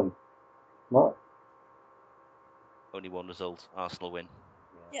 Arsenal Fulham. Mark. Only one result, Arsenal win.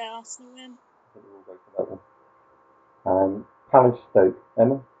 Yeah, Arsenal win. I think we'll go for that one. Palace Stoke,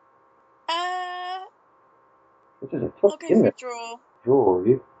 Emma. This is a tough game. I'll go for a draw. Draw, are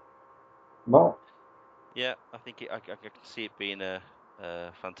you? Mark. Yeah, I think I can see it being a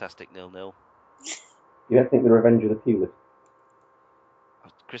fantastic 0-0. You don't think the revenge of the Pulis?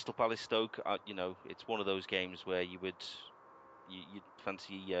 Crystal Palace Stoke, it's one of those games where you'd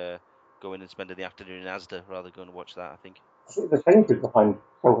fancy going and spending the afternoon in Asda rather than going to watch that. I think the Sainsbury's behind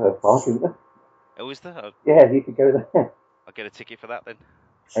Selhurst Park, isn't there? Oh, is there? Yeah, you could go there. I'll get a ticket for that then.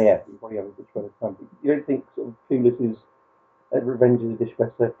 Oh, yeah, you probably have a bit of time. But you don't think sort of Pulis' revenge of the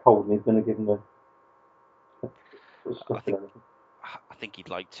dishwasser cold and he's going to give him a stuff or anything? I think he'd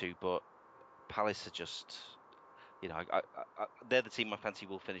like to, but Palace are just, they're the team I fancy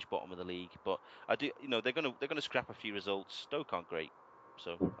will finish bottom of the league. But I do, they're going to scrap a few results. Stoke aren't great,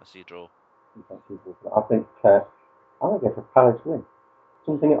 so I see a draw. I think I'm going to go for Palace win.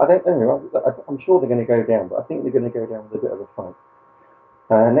 Something I don't know. I'm sure they're going to go down, but I think they're going to go down with a bit of a fight.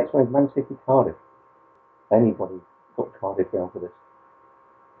 Next one is Man City Cardiff. Anybody got Cardiff down for this?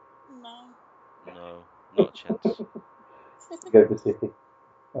 No, not a chance. Go for City.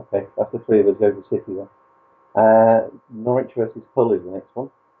 Okay, that's the three of us go for City then. Norwich versus Hull is the next one.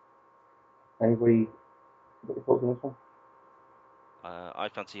 Anybody got your thoughts on this one? I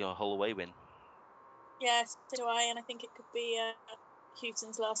fancy a Hull away win. Yes, so do I, and I think it could be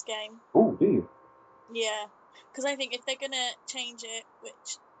Houghton's last game. Oh, do you? Yeah, because I think if they're going to change it,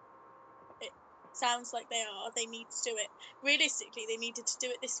 which it sounds like they are, they need to do it. Realistically, they needed to do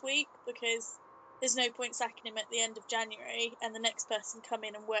it this week because there's no point sacking him at the end of January and the next person come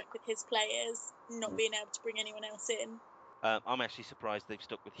in and work with his players, not being able to bring anyone else in. I'm actually surprised they've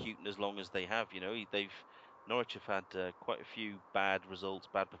stuck with Houghton as long as they have. Norwich have had quite a few bad results,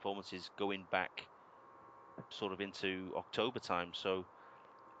 bad performances going back sort of into October time. So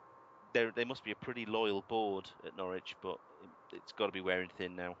they must be a pretty loyal board at Norwich, but it's got to be wearing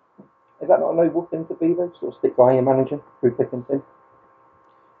thin now. Is that not a noble thing to be though? Sort of stick by your manager through thick and thin?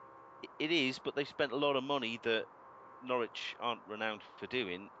 It is, but they've spent a lot of money that Norwich aren't renowned for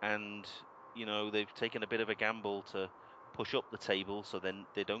doing, and they've taken a bit of a gamble to push up the table, so then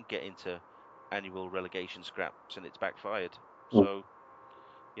they don't get into annual relegation scraps, and it's backfired. So,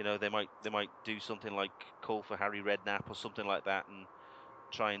 they might do something like call for Harry Redknapp or something like that, and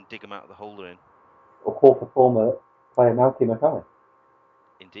try and dig them out of the hole they're in. Or call for former player Malky Mackay.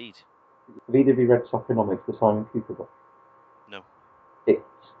 Indeed. Have either of you read Soccernomics, the Simon Cooper book? No.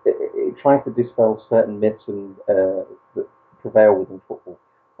 It tries to dispel certain myths that prevail within football.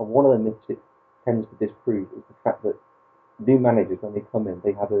 And one of the myths it tends to disprove is the fact that new managers, when they come in,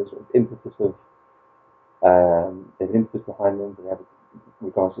 they have a sort of impetus of they have an impetus behind them. They have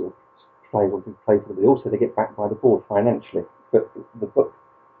regards to players wanting to play for them. But also they get backed by the board financially. But the book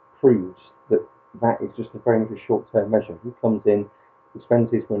proves that is just a very much a short-term measure. He comes in, he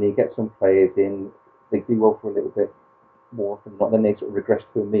spends his money, gets some players in, they do well for a little bit more often than not, then they sort of regress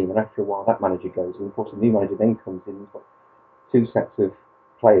to a mean, and after a while that manager goes, and of course the new manager then comes in, he's got two sets of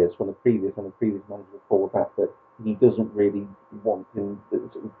players from the previous manager before that he doesn't really want, and the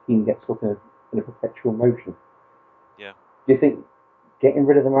sort of team gets stuck in a perpetual motion. Yeah. Do you think getting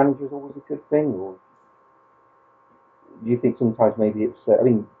rid of the manager is always a good thing, or do you think sometimes maybe it's,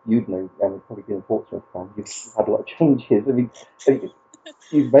 you'd know, probably being a Portsmouth fan, you've had a lot of changes.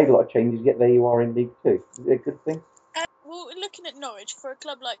 You've made a lot of changes, yet there you are in League Two. Is it a good thing? looking at Norwich, for a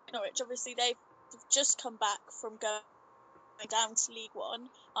club like Norwich, obviously they've just come back from going down to League One.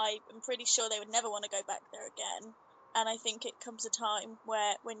 I am pretty sure they would never want to go back there again. And I think it comes a time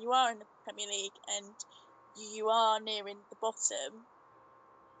where, when you are in the Premier League and you are nearing the bottom,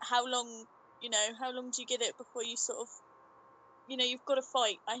 how long do you give it before you sort of, you've got to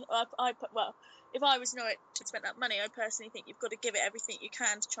fight. Well, if I was Norwich and spent that money, I personally think you've got to give it everything you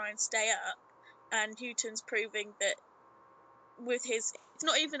can to try and stay up. And Houghton's proving that with his, it's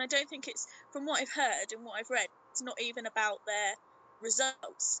not even, I don't think it's, from what I've heard and what I've read, it's not even about their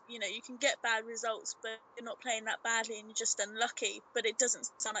results. You can get bad results, but you're not playing that badly and you're just unlucky. But it doesn't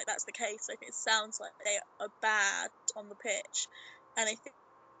sound like that's the case. Like, it sounds like they are bad on the pitch. And I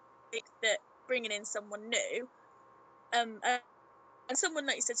think that bringing in someone new, and someone,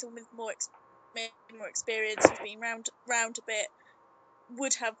 like you said, someone with more experience, who's been round a bit,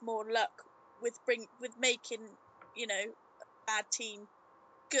 would have more luck with making a bad team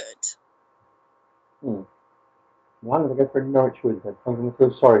good. Well, I'm going to go for a Norwich win then. I'm going to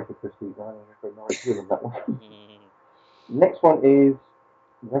feel sorry for Chris Wheaton. I'm going to go for a Norwich win on that one. Next one is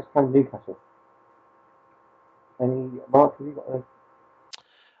West Ham Newcastle. Mark, have you got any?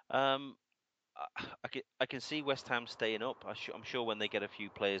 I can see West Ham staying up. I'm sure when they get a few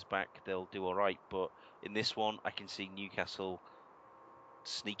players back, they'll do all right. But in this one, I can see Newcastle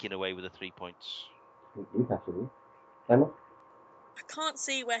sneaking away with the 3 points. Newcastle, Emma? I can't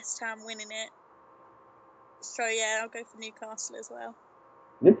see West Ham winning it. So yeah, I'll go for Newcastle as well.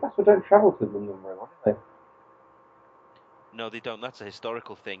 Newcastle don't travel to London very much, do they? No, they don't. That's a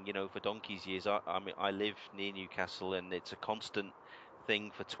historical thing, for donkey's years. I mean, I live near Newcastle, and it's a constant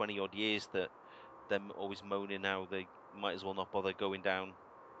thing for 20 odd years that them always moaning how they might as well not bother going down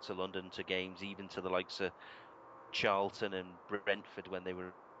to London to games, even to the likes of Charlton and Brentford when they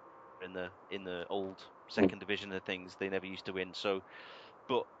were in the old second division of things. They never used to win. So,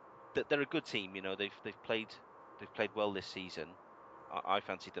 but they're a good team. They've played well this season. I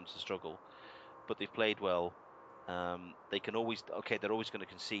fancied them to struggle, but they've played well. They can always they're always going to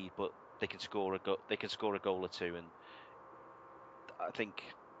concede, but they can score a goal or two, and I think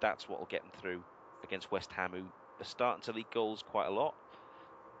that's what will get them through against West Ham, who are starting to leak goals quite a lot,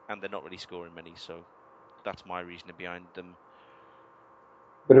 and they're not really scoring many. So that's my reasoning behind them.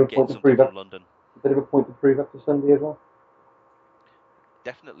 Bit of a point to prove from London. Bit of a point to prove after Sunday as well.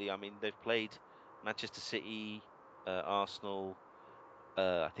 Definitely. I mean, they've played Manchester City, Arsenal.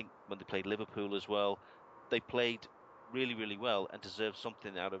 I think when they played Liverpool as well, they played really, really well and deserved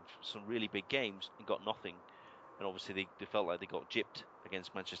something out of some really big games and got nothing. And obviously they felt like they got gypped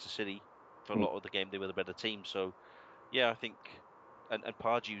against Manchester City for a lot of the game. They were the better team. So, yeah, I think, and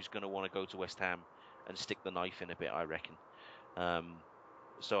Pardew's going to want to go to West Ham and stick the knife in a bit, I reckon.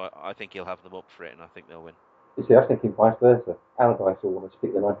 So I think he'll have them up for it, and I think they'll win. You see, I was thinking vice versa. Allardyce will want to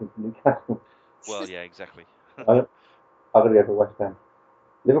stick the knife into Newcastle. Well, yeah, exactly. I'm going to go for West Ham.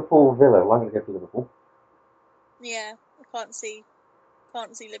 Liverpool Villa. Well, I'm going to go for Liverpool. Yeah, I can't see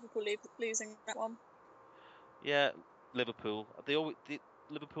Liverpool losing that one. Yeah, Liverpool.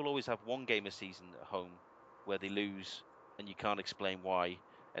 Liverpool always have one game a season at home where they lose, and you can't explain why.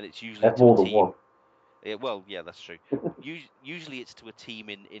 And it's usually to a team. One. Yeah, well, yeah, that's true. Usually it's to a team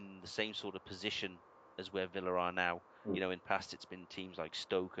in the same sort of position as where Villa are now. In past it's been teams like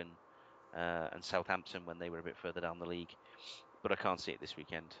Stoke and Southampton when they were a bit further down the league. But I can't see it this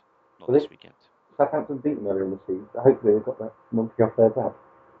weekend. This weekend. Southampton beat them earlier in the season, so hopefully they've got that monkey off their back.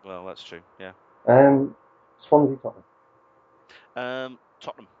 Well, that's true, yeah. Swansea Tottenham.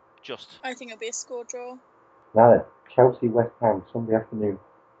 Tottenham, just. I think it'll be a score draw. Now then, Chelsea West Ham, Sunday afternoon.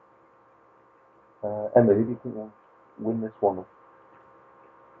 Emma, who do you think will win this one?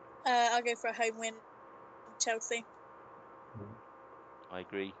 I'll go for a home win, Chelsea. I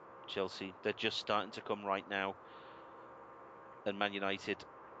agree, Chelsea. They're just starting to come right now. And Man United,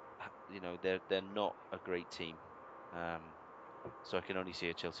 they're not a great team. So I can only see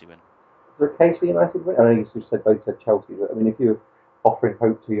a Chelsea win. Is there a case for United win? I know you both said Chelsea, but I mean, if you're offering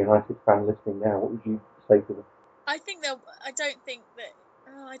hope to a United fan listening now, what would you say to them? I don't think that.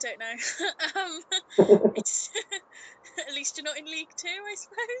 Oh, I don't know. At least you're not in League Two, I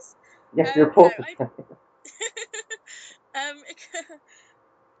suppose. Yes, you're a no,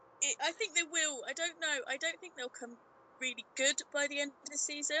 I think they will. I don't know. I don't think they'll come really good by the end of the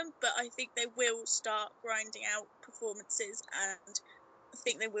season, but I think they will start grinding out performances, and I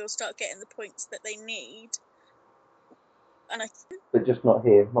think they will start getting the points that they need. And but just not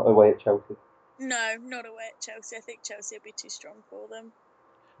here, not away at Chelsea. No, not away at Chelsea. I think Chelsea will be too strong for them.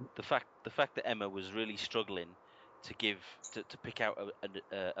 The fact that Emma was really struggling to pick out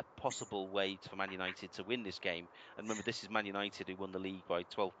a possible way for Man United to win this game. And remember, this is Man United who won the league by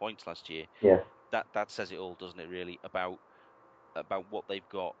 12 points last year. Yeah. That says it all, doesn't it? Really, about what they've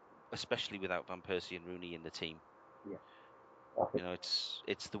got, especially without Van Persie and Rooney in the team. Yeah. You know,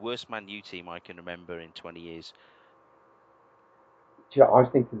 it's the worst Man U team I can remember in 20 years. I was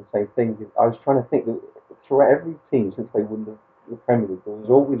thinking the same thing. I was trying to think that throughout every team since they won the Premier League, there was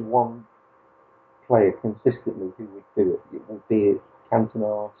always one player consistently who would do it. It would be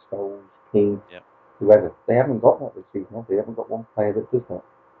Cantona, Scholes, King, Yep. whoever. They haven't got that this season, have they? They haven't got one player that does that.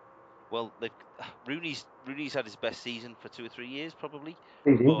 Well, Rooney's had his best season for 2 or 3 years, probably.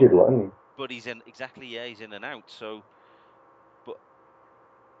 He's injured a lot, isn't he? But he's in he's in and out. So, but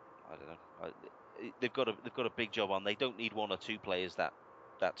I don't know. They've got a big job on. They don't need 1 or 2 players that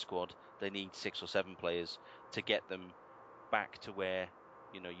squad. They need 6 or 7 players to get them back to where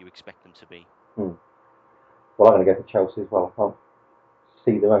you expect them to be. Well, I'm going to go for Chelsea as well. I can't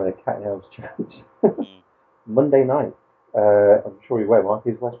see them having a cat and mouse chance. Monday night. I'm sure you will, Mark.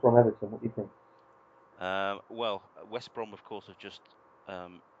 Is West Brom Everton? What do you think? Well, West Brom, of course, have just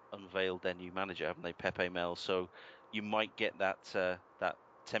unveiled their new manager, haven't they, Pepe Mel? So you might get that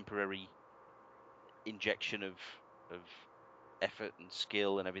temporary injection of effort and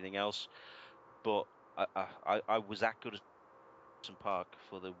skill and everything else. But I was at Goodison Park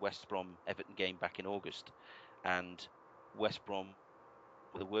for the West Brom Everton game back in August, and West Brom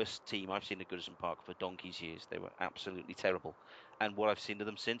were the worst team I've seen at Goodison Park for donkey's years. They were absolutely terrible, and what I've seen of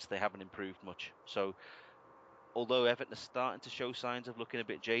them since, they haven't improved much. So although Everton are starting to show signs of looking a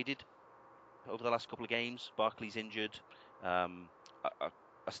bit jaded over the last couple of games, Barkley's injured. I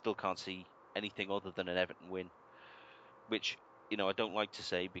still can't see anything other than an Everton win, which I don't like to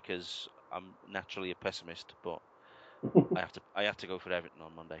say because I'm naturally a pessimist, but I have to go for Everton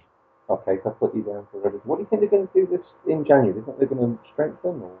on Monday. Okay, so I'll put you down for Everton. What do you think they're going to do this in January? Do you think they're going to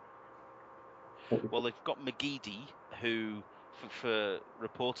strengthen or? Well, they've got McGeady, who for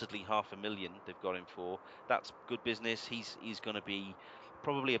reportedly $500,000 they've got him for. That's good business. He's going to be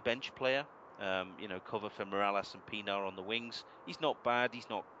probably a bench player. Cover for Morales and Pinar on the wings. He's not bad. He's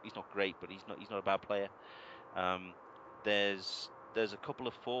not great, but he's not a bad player. There's a couple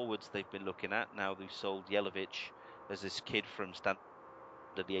of forwards they've been looking at now. They've sold Jelovic. There's this kid from Standard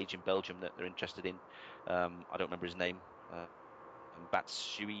Liège in Belgium that they're interested in. I don't remember his name.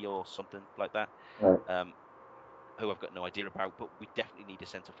 Batshuayi or something like that. Right. Who I've got no idea about, but we definitely need a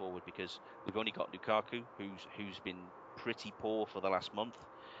centre forward because we've only got Lukaku, who's been pretty poor for the last month,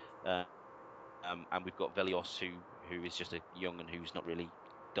 and we've got Velios, who is just a young and who's not really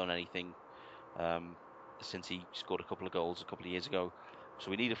done anything since he scored a couple of goals a couple of years ago. So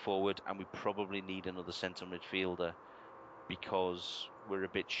we need a forward, and we probably need another centre midfielder because we're a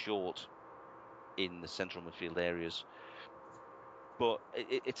bit short in the central midfield areas. But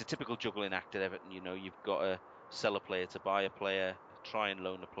it's a typical juggling act at Everton. You've got to sell a player to buy a player, try and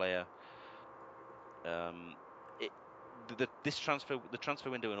loan a player. The transfer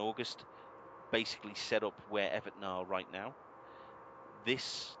window in August basically set up where Everton are right now.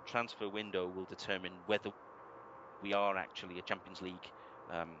 This transfer window will determine whether we are actually a Champions League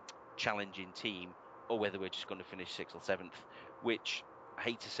challenging team or whether we're just going to finish 6th or 7th, which, I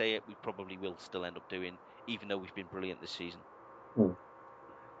hate to say it, we probably will still end up doing, even though we've been brilliant this season.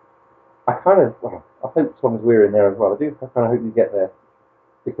 I hope as long as we're in there as well. I kind of hope you get there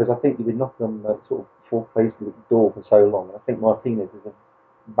because I think you've been knocking on that sort of fourth place door for so long. And I think Martinez is a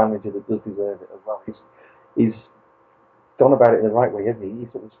manager that does deserve it as well. He's gone about it in the right way, hasn't he? He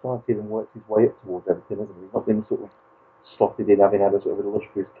sort of started and worked his way up towards everything, hasn't he? He's not been sort of slotted in, having had a sort of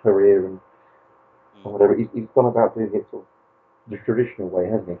illustrious career and whatever. He's gone about doing it sort of the traditional way,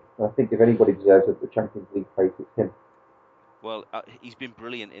 hasn't he? And I think if anybody deserves the Champions League place, it's him. Well, he's been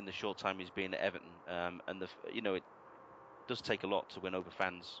brilliant in the short time he's been at Everton, and it does take a lot to win over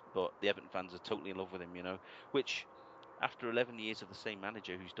fans, but the Everton fans are totally in love with him. Which after 11 years of the same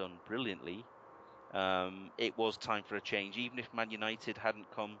manager who's done brilliantly, it was time for a change. Even if Man United hadn't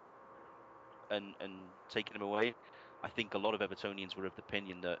come and taken him away, I think a lot of Evertonians were of the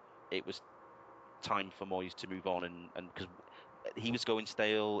opinion that it was time for Moyes to move on, and because he was going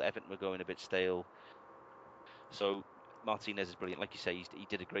stale, Everton were going a bit stale. So Martinez is brilliant. Like you say, he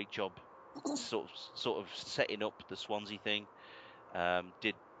did a great job sort of setting up the Swansea thing.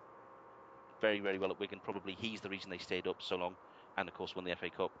 Did very, very well at Wigan. Probably he's the reason they stayed up so long, and of course won the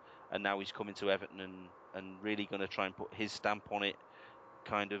FA Cup. And now he's coming to Everton and really going to try and put his stamp on it.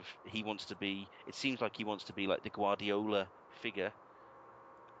 Kind of, it seems like he wants to be like the Guardiola figure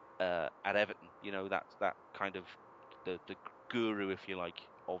at Everton. That kind of the guru, if you like,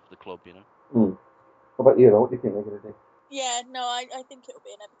 of the club. Well, What about you, though? What do you think they're going to do? Yeah, no, I think it'll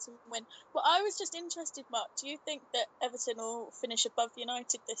be an Everton win. But I was just interested, Mark, do you think that Everton will finish above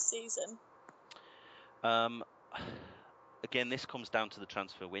United this season? Again, this comes down to the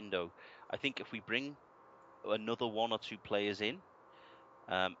transfer window. I think if we bring another 1 or 2 players in,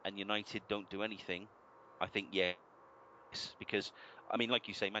 and United don't do anything, I think yes, because I mean, like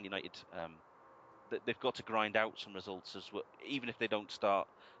you say, Man United, they've got to grind out some results as well, even if they don't start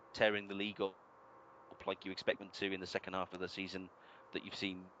tearing the league up like you expect them to in the second half of the season that you've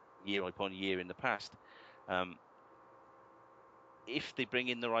seen year upon year in the past. If they bring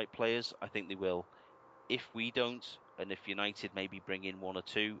in the right players, I think they will. If we don't, and if United maybe bring in 1 or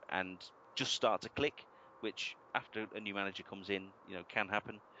 2 and just start to click, which after a new manager comes in, can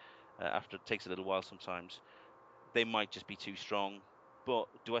happen. After it takes a little while sometimes, they might just be too strong. But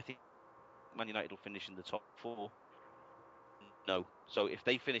do I think Man United will finish in the top 4? No. So if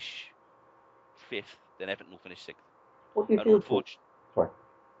they finish 5th, then Everton will finish 6th. What do you feel for? Sorry.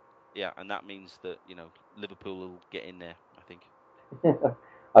 Yeah, and that means that Liverpool will get in there, I think.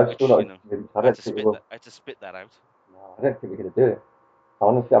 I'm still not convinced. I had to spit that out. No, I don't think we're going to do it.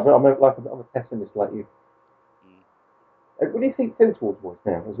 Honestly, I'm a pessimist like you. What do you think feel towards Moyes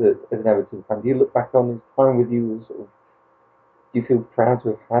now as an Everton fan? Do you look back on his time with you and sort of, do you feel proud to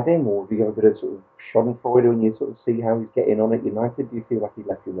have had him, or do you have a bit of sort of schadenfreude when you sort of see how he's getting on at United? Do you feel like he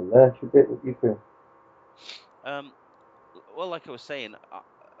left you in the lurch a bit? What do you feel? Well, like I was saying,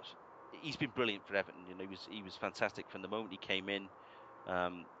 he's been brilliant for Everton. He was fantastic from the moment he came in.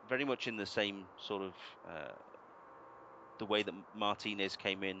 Very much in the same sort of the way that Martinez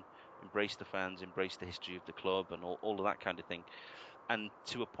came in, embraced the fans, embraced the history of the club, and all of that kind of thing. And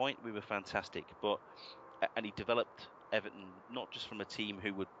to a point, we were fantastic. And he developed Everton not just from a team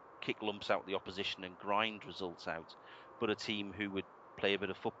who would kick lumps out the opposition and grind results out, but a team who would play a bit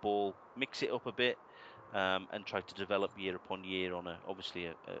of football, mix it up a bit, and try to develop year upon year on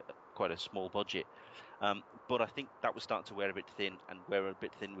obviously quite a small budget. But I think that was starting to wear a bit thin, and wear a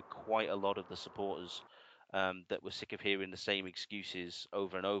bit thin with quite a lot of the supporters that were sick of hearing the same excuses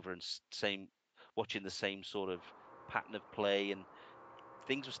over and over, and watching the same sort of pattern of play, and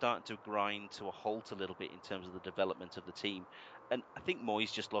things were starting to grind to a halt a little bit in terms of the development of the team. And I think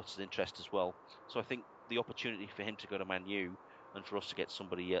Moyes just lost his interest as well. So I think the opportunity for him to go to Man U and for us to get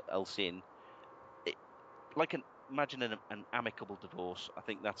somebody else in, imagine an amicable divorce. I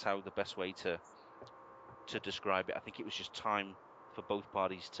think that's how the best way to describe it. I think it was just time for both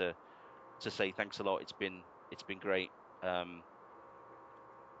parties to say thanks a lot. It's been great.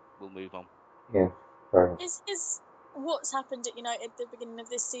 We'll move on. Yeah, fair enough. Is what's happened at United at the beginning of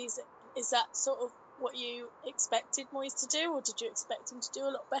this season, is that sort of what you expected Moyes to do, or did you expect him to do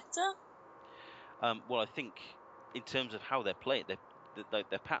a lot better? Well, I think in terms of how they're playing,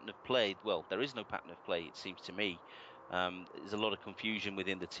 their pattern of play, well, there is no pattern of play, it seems to me. There's a lot of confusion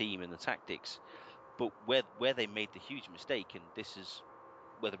within the team and the tactics. But where they made the huge mistake, and this is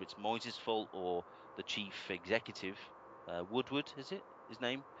whether it's Moyes' fault or the chief executive, Woodward, is it his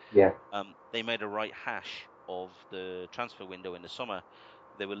name? Yeah. They made a right hash of the transfer window in the summer.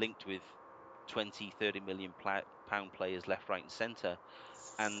 They were linked with 20, 30 million pound players left, right, and centre,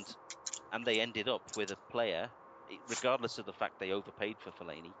 and they ended up with a player, regardless of the fact they overpaid for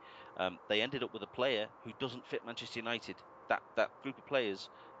Fellaini. They ended up with a player who doesn't fit Manchester United. That group of players,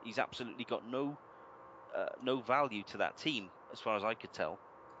 he's absolutely got no value to that team, as far as I could tell,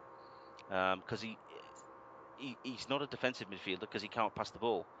 because he's not a defensive midfielder because he can't pass the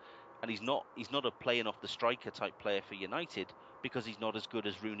ball, and he's not a playing off the striker type player for United because he's not as good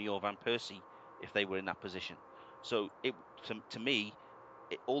as Rooney or Van Persie if they were in that position. So to me,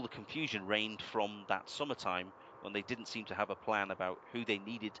 all the confusion reigned from that summertime when they didn't seem to have a plan about who they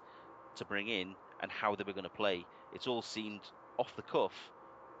needed to bring in and how they were going to play. It's all seemed off the cuff,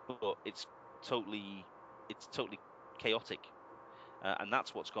 but it's totally chaotic, and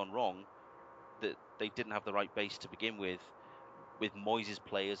that's what's gone wrong. That they didn't have the right base to begin with Moyes'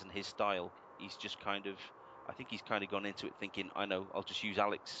 players and his style. He's just I think he's kind of gone into it thinking, I know, I'll just use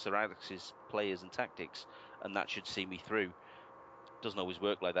Sir Alex's players and tactics, and that should see me through. Doesn't always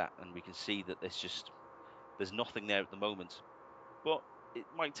work like that, and we can see that there's nothing there at the moment. But it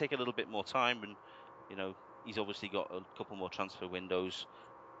might take a little bit more time, and he's obviously got a couple more transfer windows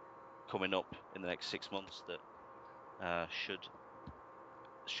coming up in the next 6 months that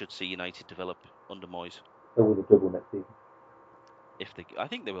should see United develop under Moyes. So will the double next season? I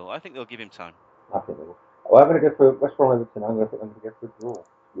think they will. I think they'll give him time. I think they will. Well, I'm going to go for West Brom Everton. I'm going to go for a draw, to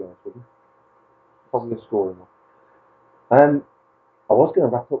be honest with you. Probably a scoring one. I was going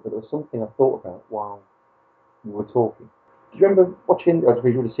to wrap up, but there was something I thought about while you were talking. Do you remember watching? I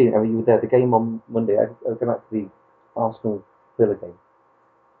suppose you would have seen it. I mean, you were there. The game on Monday. I was going back to the Arsenal Villa game.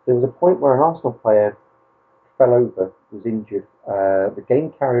 There was a point where an Arsenal player fell over, was injured. The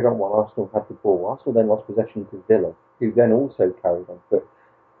game carried on while Arsenal had the ball. Arsenal then lost possession to Villa, who then also carried on. But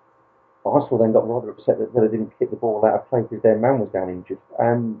Arsenal then got rather upset that Villa didn't kick the ball out of play because their man was down injured.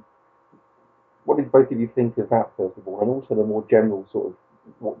 What did both of you think of that, first of all, and also the more general sort of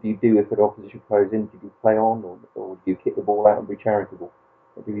what do you do if an opposition player is injured? Do you play on, or do you kick the ball out and be charitable?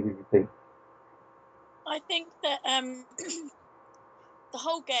 What do you think? I think that the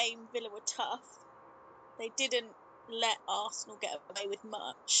whole game, Villa were tough. They didn't let Arsenal get away with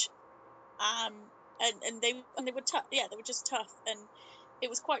much, and they were tough. Yeah, they were just tough, and it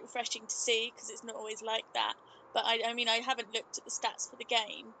was quite refreshing to see because it's not always like that. But I mean, I haven't looked at the stats for the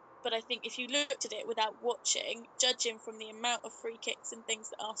game, but I think if you looked at it without watching, judging from the amount of free kicks and things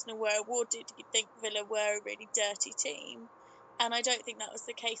that Arsenal were awarded, you'd think Villa were a really dirty team, and I don't think that was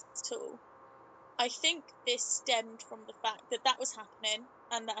the case at all. I think this stemmed from the fact that that was happening,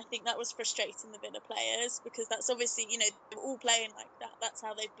 and that I think that was frustrating the Villa players because that's obviously, you know, they're all playing like that. That's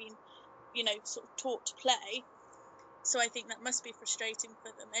how they've been, you know, sort of taught to play. So I think that must be frustrating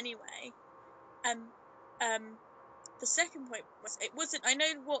for them anyway. The second point was, it wasn't, I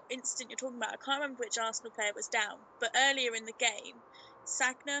know what incident you're talking about. I can't remember which Arsenal player was down, but earlier in the game,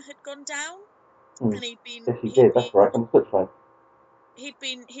 Sagna had gone down, and Yes, he did. That's right. On the touchline.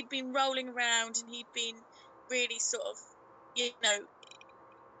 He'd been rolling around, and he'd been really sort of, you know,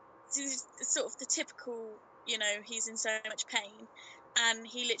 sort of the typical, you know, he's in so much pain, and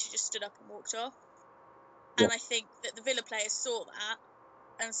he literally just stood up and walked off. Yeah. And I think that the Villa players saw that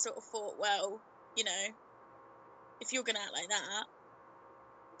and sort of thought, well, you know, if you're going to act like that,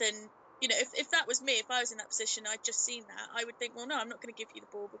 then, you know, if that was me, if I was in that position, I'd just seen that, I would think, well, no, I'm not going to give you the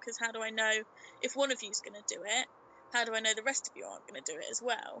ball, because how do I know if one of you's going to do it? How do I know the rest of you aren't going to do it as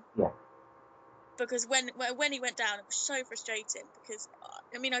well? Yeah. Because when he went down, it was so frustrating, because,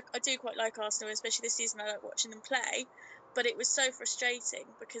 I mean, I do quite like Arsenal, especially this season. I like watching them play, but it was so frustrating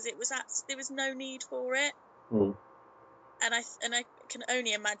because there was no need for it. And I can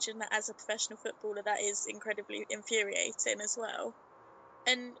only imagine that as a professional footballer, that is incredibly infuriating as well.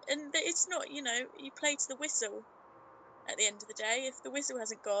 And it's not, you know, you play to the whistle at the end of the day. If the whistle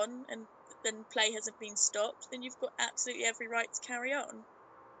hasn't gone and then play hasn't been stopped, then you've got absolutely every right to carry on.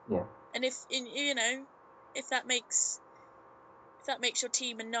 Yeah. And if that makes your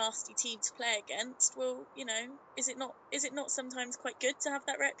team a nasty team to play against, well, you know, is it not sometimes quite good to have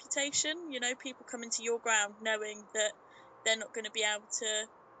that reputation? You know, people come into your ground knowing that they're not going to be able to,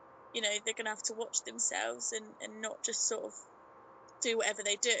 you know, they're going to have to watch themselves and not just sort of do whatever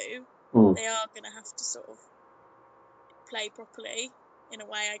they do. They are going to have to sort of play properly in a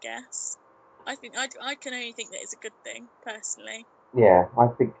way, I guess. I think I can only think that it's a good thing, personally. Yeah, I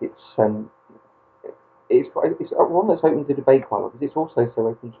think it's one that's open to debate quite a lot, because it's also so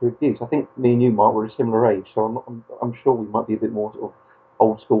open to abuse. I think me and you, Mark, were a similar age, so I'm sure we might be a bit more sort of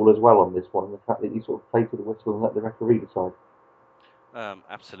old school as well on this one, and the fact that you sort of play to the whistle and let the referee decide.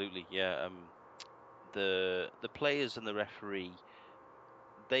 Absolutely, yeah. The players and the referee,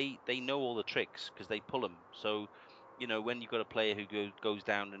 they know all the tricks because they pull them. So, you know, when you've got a player who goes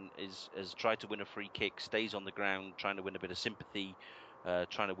down and has tried to win a free kick, stays on the ground, trying to win a bit of sympathy,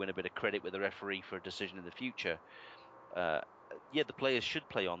 trying to win a bit of credit with the referee for a decision in the future. Yeah, the players should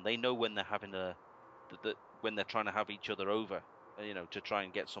play on. They know when they're having when they're trying to have each other over, you know, to try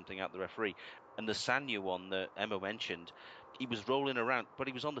and get something out the referee. And the Sagna one that Emma mentioned, he was rolling around, but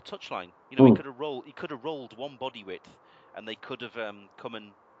he was on the touchline. You know, he could have rolled one body width, and they could have come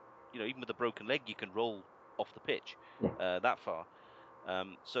and, you know, even with a broken leg, you can roll off the pitch that far.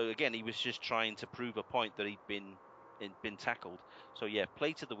 So again, he was just trying to prove a point that he'd been tackled. So yeah,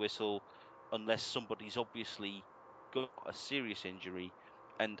 play to the whistle, unless somebody's obviously got a serious injury.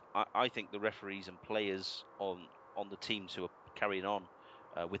 And I think the referees and players on the teams who are carrying on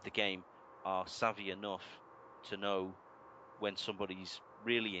with the game are savvy enough to know when somebody's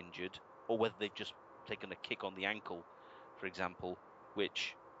really injured, or whether they've just taken a kick on the ankle, for example,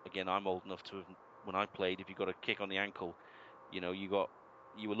 which, again, I'm old enough to have, when I played, if you got a kick on the ankle, you know, you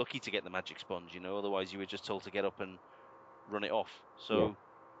were lucky to get the magic sponge, you know, otherwise you were just told to get up and run it off. So,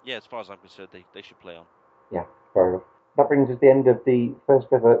 yeah, as far as I'm concerned, they should play on. Yeah, fair enough. That brings us to the end of the first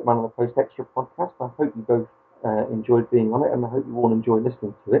ever Man on the Post Extra podcast. I hope you both enjoyed being on it, and I hope you all enjoy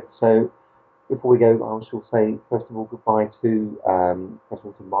listening to it. So, before we go, I shall say, first of all, goodbye to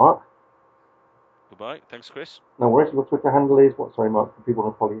Mark. Goodbye. Thanks, Chris. No worries. Your Twitter handle is what? Sorry, Mark, if people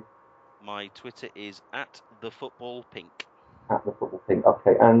want to follow you. My Twitter is @thefootballpink. @thefootballpink.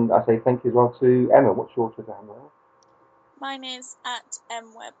 Okay, and I say thank you as well to Emma. What's your Twitter handle? Mine is at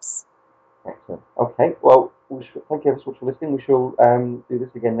mwebs. Excellent. Okay, well, thank you ever so much for listening. We shall do this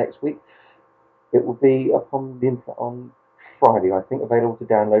again next week. It will be up on the internet on Friday, I think, available to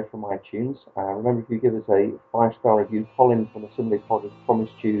download from iTunes. Remember, if you give us a 5-star review, Colin from the Sunday Pod has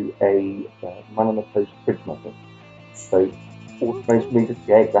promised you a Man on the Post fridge magnet. So, most meters,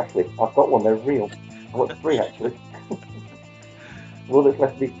 yeah, exactly. I've got one, they're real. I've got 3 actually. All that's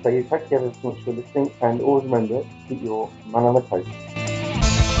left for me to say is thank you ever so much for listening, and always remember, keep your man on the post.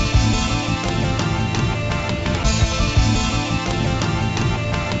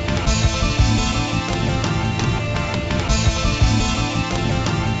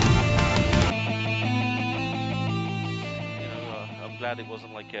 I'm glad it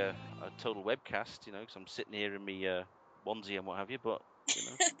wasn't like a total webcast, because I'm sitting here in my onesie and what have you, but,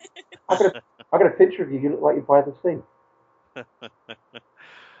 I got a picture of you. You look like you're by the sea.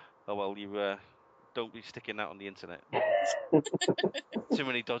 Oh, well, you don't be sticking that on the internet. Too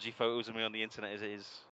many dodgy photos of me on the internet as it is.